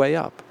work your way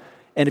up.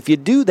 And if you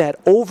do that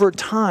over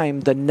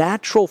time, the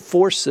natural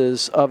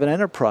forces of an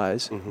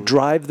enterprise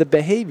drive the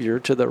behavior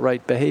to the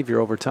right behavior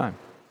over time.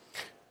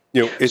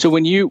 So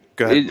when you,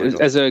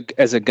 ahead, as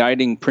a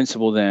guiding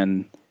principle,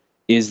 then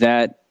is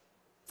that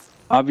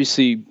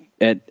obviously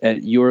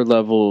at your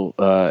level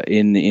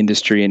in the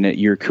industry and at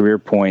your career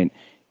point,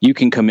 you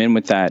can come in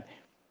with that.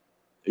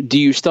 Do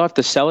you still have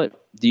to sell it?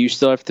 Do you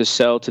still have to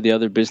sell to the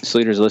other business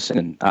leaders?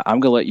 Listen, I'm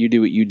going to let you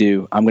do what you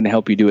do. I'm going to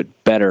help you do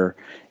it better.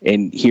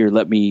 And here,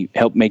 let me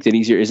help make that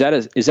easier. Is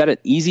that an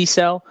easy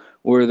sell,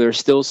 or are there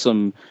still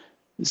some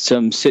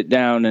sit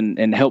down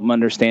and help them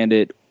understand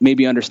it,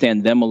 maybe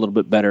understand them a little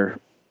bit better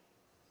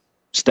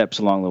steps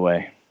along the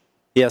way?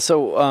 Yeah,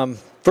 so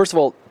first of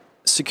all,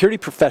 security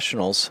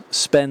professionals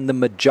spend the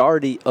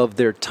majority of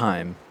their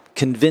time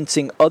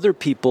convincing other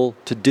people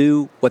to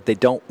do what they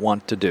don't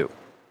want to do.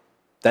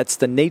 That's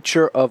the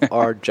nature of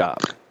our job,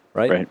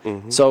 right? Right.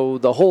 Mm-hmm. So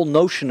the whole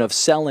notion of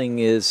selling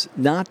is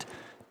not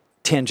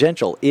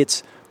tangential.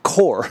 It's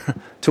core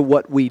to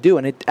what we do,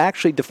 and it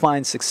actually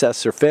defines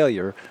success or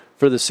failure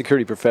for the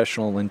security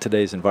professional in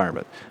today's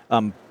environment.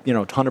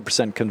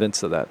 100%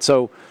 convinced of that.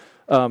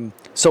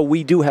 So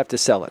we do have to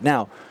sell it.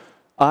 Now,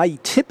 I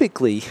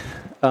typically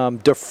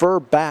defer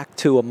back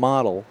to a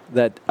model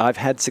that I've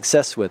had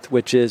success with,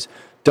 which is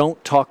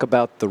don't talk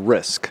about the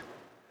risk.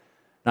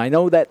 Now, I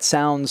know that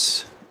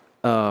sounds,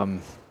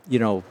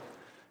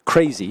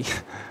 crazy,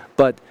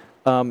 but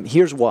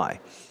here's why.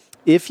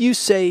 If you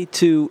say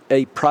to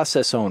a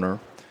process owner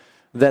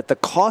that the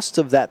cost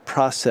of that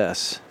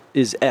process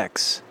is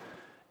X,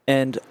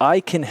 and I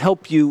can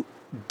help you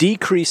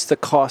decrease the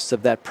cost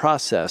of that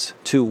process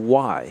to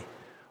Y,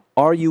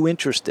 are you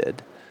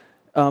interested?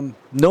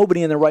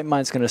 Nobody in their right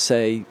mind is going to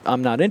say,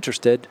 I'm not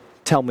interested,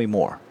 tell me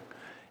more.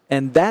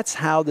 And that's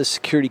how the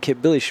security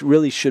capability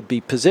really should be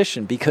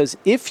positioned, because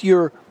if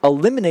you're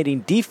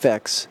eliminating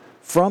defects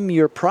from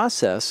your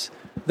process,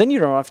 then you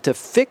don't have to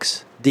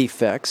fix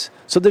defects.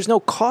 So there's no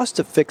cost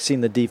of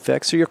fixing the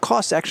defects, so your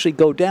costs actually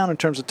go down in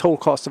terms of total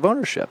cost of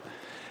ownership.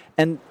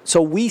 And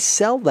so we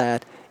sell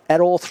that at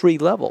all 3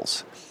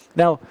 levels.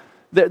 Now,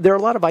 there are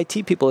a lot of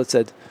IT people that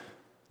said,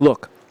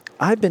 look,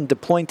 I've been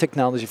deploying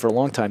technology for a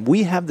long time.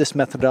 We have this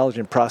methodology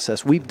and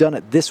process. We've done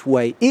it this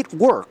way. It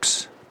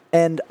works,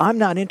 and I'm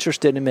not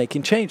interested in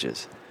making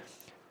changes.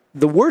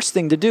 The worst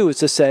thing to do is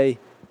to say,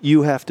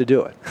 you have to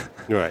do it.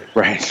 Right.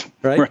 Right.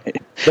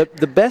 Right?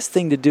 the best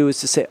thing to do is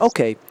to say,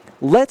 okay,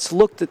 let's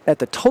look at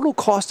the total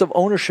cost of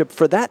ownership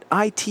for that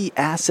IT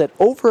asset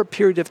over a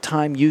period of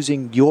time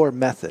using your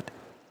method.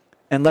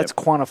 And let's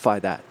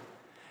quantify that.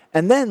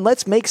 And then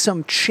let's make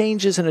some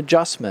changes and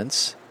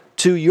adjustments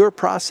to your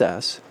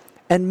process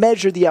and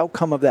measure the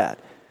outcome of that.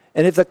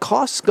 And if the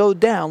costs go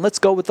down, let's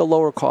go with the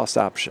lower cost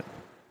option.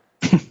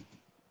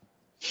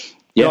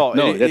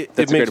 That's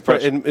a great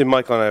approach. And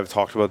Michael and I have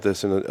talked about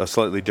this in a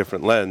slightly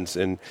different lens,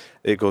 and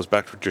it goes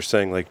back to what you're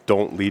saying, like,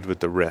 don't lead with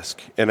the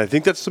risk. And I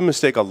think that's the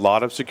mistake a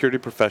lot of security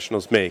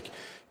professionals make,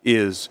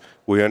 is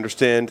we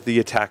understand the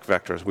attack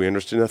vectors, we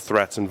understand the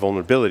threats and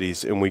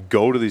vulnerabilities, and we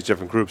go to these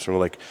different groups and we're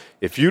like,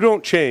 if you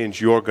don't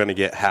change, you're going to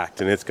get hacked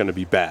and it's going to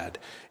be bad.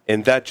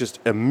 And that just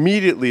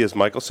immediately, as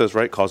Michael says,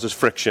 right, causes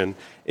friction.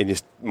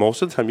 And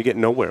most of the time you get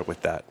nowhere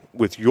with that.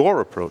 With your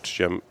approach,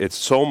 Jim, it's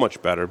so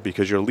much better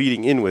because you're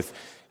leading in with,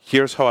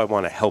 here's how I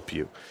want to help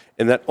you.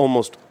 And that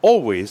almost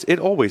always, it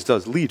always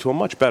does lead to a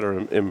much better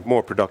and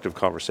more productive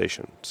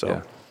conversation. So.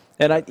 Yeah.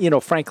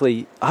 And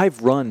frankly,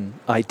 I've run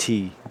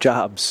IT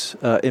jobs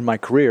in my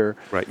career.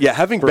 Right. Yeah,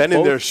 having been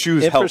in their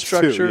shoes helps too.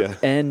 Infrastructure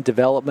and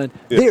development.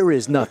 Yeah. There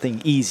is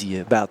nothing easy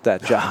about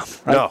that job.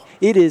 Right? No.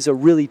 It is a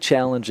really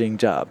challenging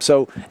job.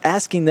 So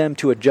asking them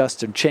to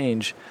adjust and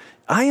change,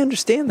 I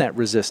understand that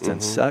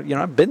resistance. Mm-hmm.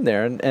 I've been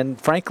there, and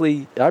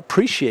frankly, I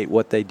appreciate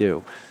what they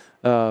do.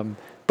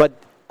 But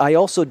I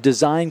also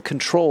design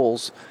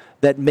controls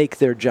that make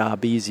their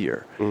job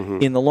easier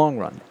in the long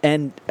run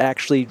and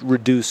actually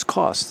reduce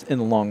costs in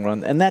the long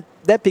run. And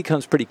that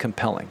becomes pretty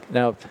compelling.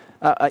 Now,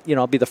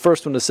 I'll be the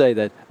first one to say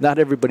that not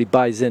everybody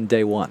buys in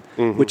day one,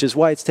 which is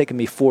why it's taken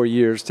me 4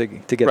 years to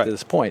get to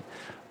this point.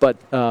 But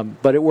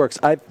it works.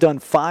 I've done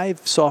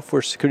 5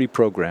 software security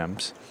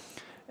programs,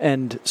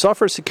 and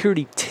software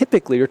security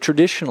typically or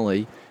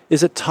traditionally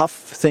is a tough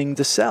thing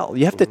to sell.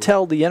 You have to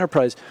tell the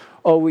enterprise,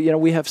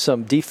 we have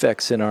some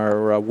defects in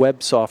our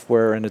web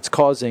software, and it's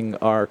causing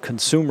our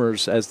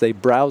consumers, as they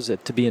browse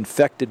it, to be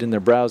infected in their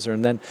browser,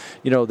 and then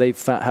they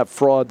have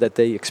fraud that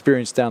they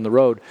experience down the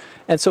road.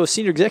 And so a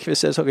senior executive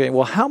says, okay,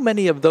 well, how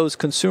many of those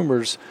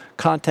consumers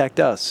contact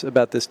us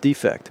about this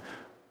defect?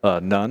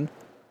 None.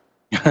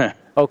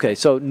 Okay,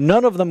 so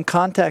none of them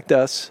contact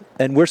us,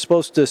 and we're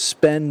supposed to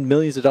spend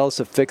millions of dollars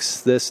to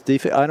fix this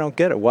defect. I don't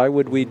get it. Why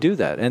would we do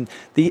that? And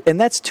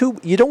that's too.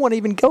 You don't want to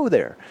even go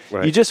there.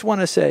 Right. You just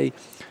want to say,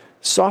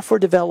 software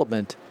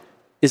development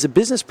is a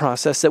business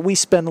process that we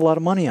spend a lot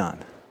of money on.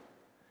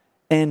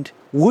 And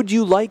would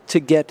you like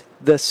to get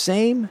the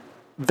same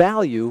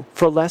value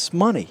for less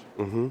money?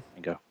 Mm-hmm.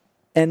 Go.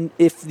 And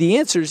if the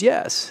answer is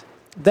yes,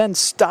 then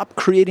stop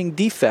creating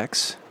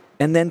defects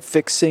and then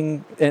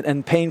fixing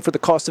and paying for the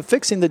cost of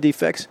fixing the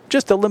defects.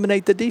 Just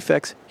eliminate the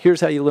defects. Here's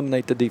how you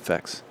eliminate the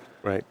defects.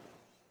 Right.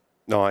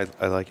 No, I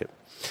like it.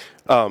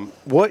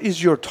 What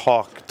is your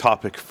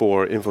topic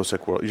for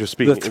InfoSec World? You're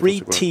speaking the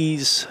 3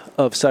 T's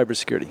of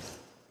cybersecurity.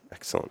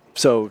 Excellent.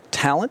 So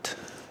talent,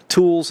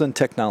 tools, and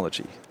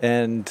technology,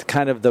 and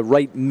kind of the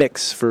right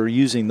mix for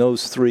using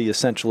those 3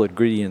 essential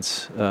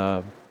ingredients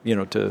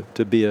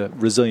to be a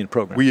resilient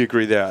program. We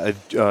agree there.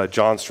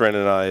 John Strand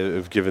and I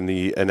have given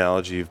the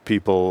analogy of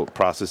people,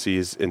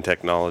 processes, and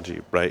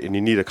technology, right? And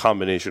you need a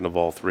combination of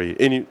all 3.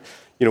 And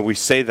we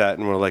say that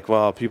and we're like,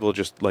 well, people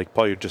just like,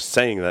 Paul, you're just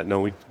saying that. No,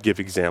 we give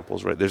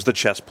examples, right? There's the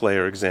chess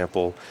player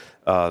example,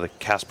 the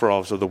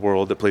Kasparovs of the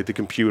world that played the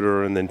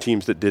computer, and then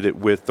teams that did it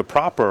with the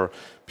proper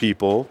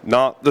people,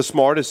 not the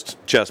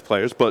smartest chess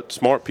players, but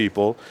smart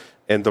people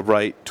and the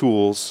right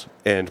tools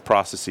and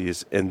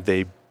processes, and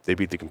they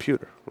beat the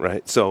computer,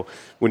 right? So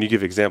when you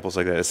give examples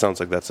like that, it sounds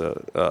like that's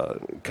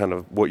a kind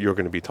of what you're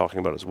going to be talking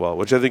about as well,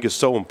 which I think is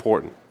so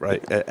important,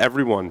 right?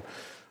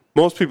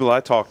 Most people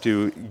I talk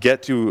to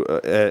get to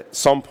at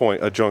some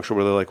point a juncture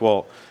where they're like,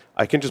 well,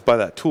 I can just buy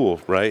that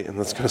tool, right? And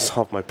that's going to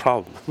solve my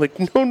problem. I'm like,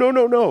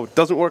 no. It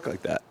doesn't work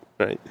like that,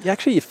 right? Yeah,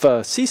 actually, if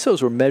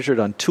CISOs were measured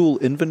on tool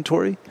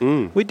inventory,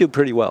 we'd do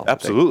pretty well.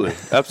 Absolutely.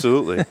 I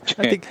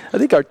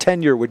think our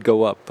tenure would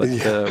go up, but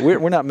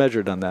we're not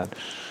measured on that.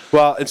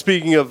 Well, and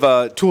speaking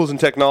of tools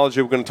and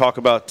technology, we're going to talk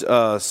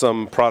about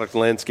some product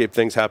landscape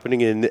things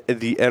happening in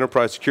the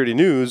enterprise security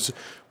news,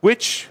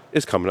 which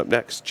is coming up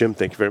next. Jim,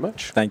 thank you very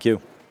much. Thank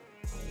you.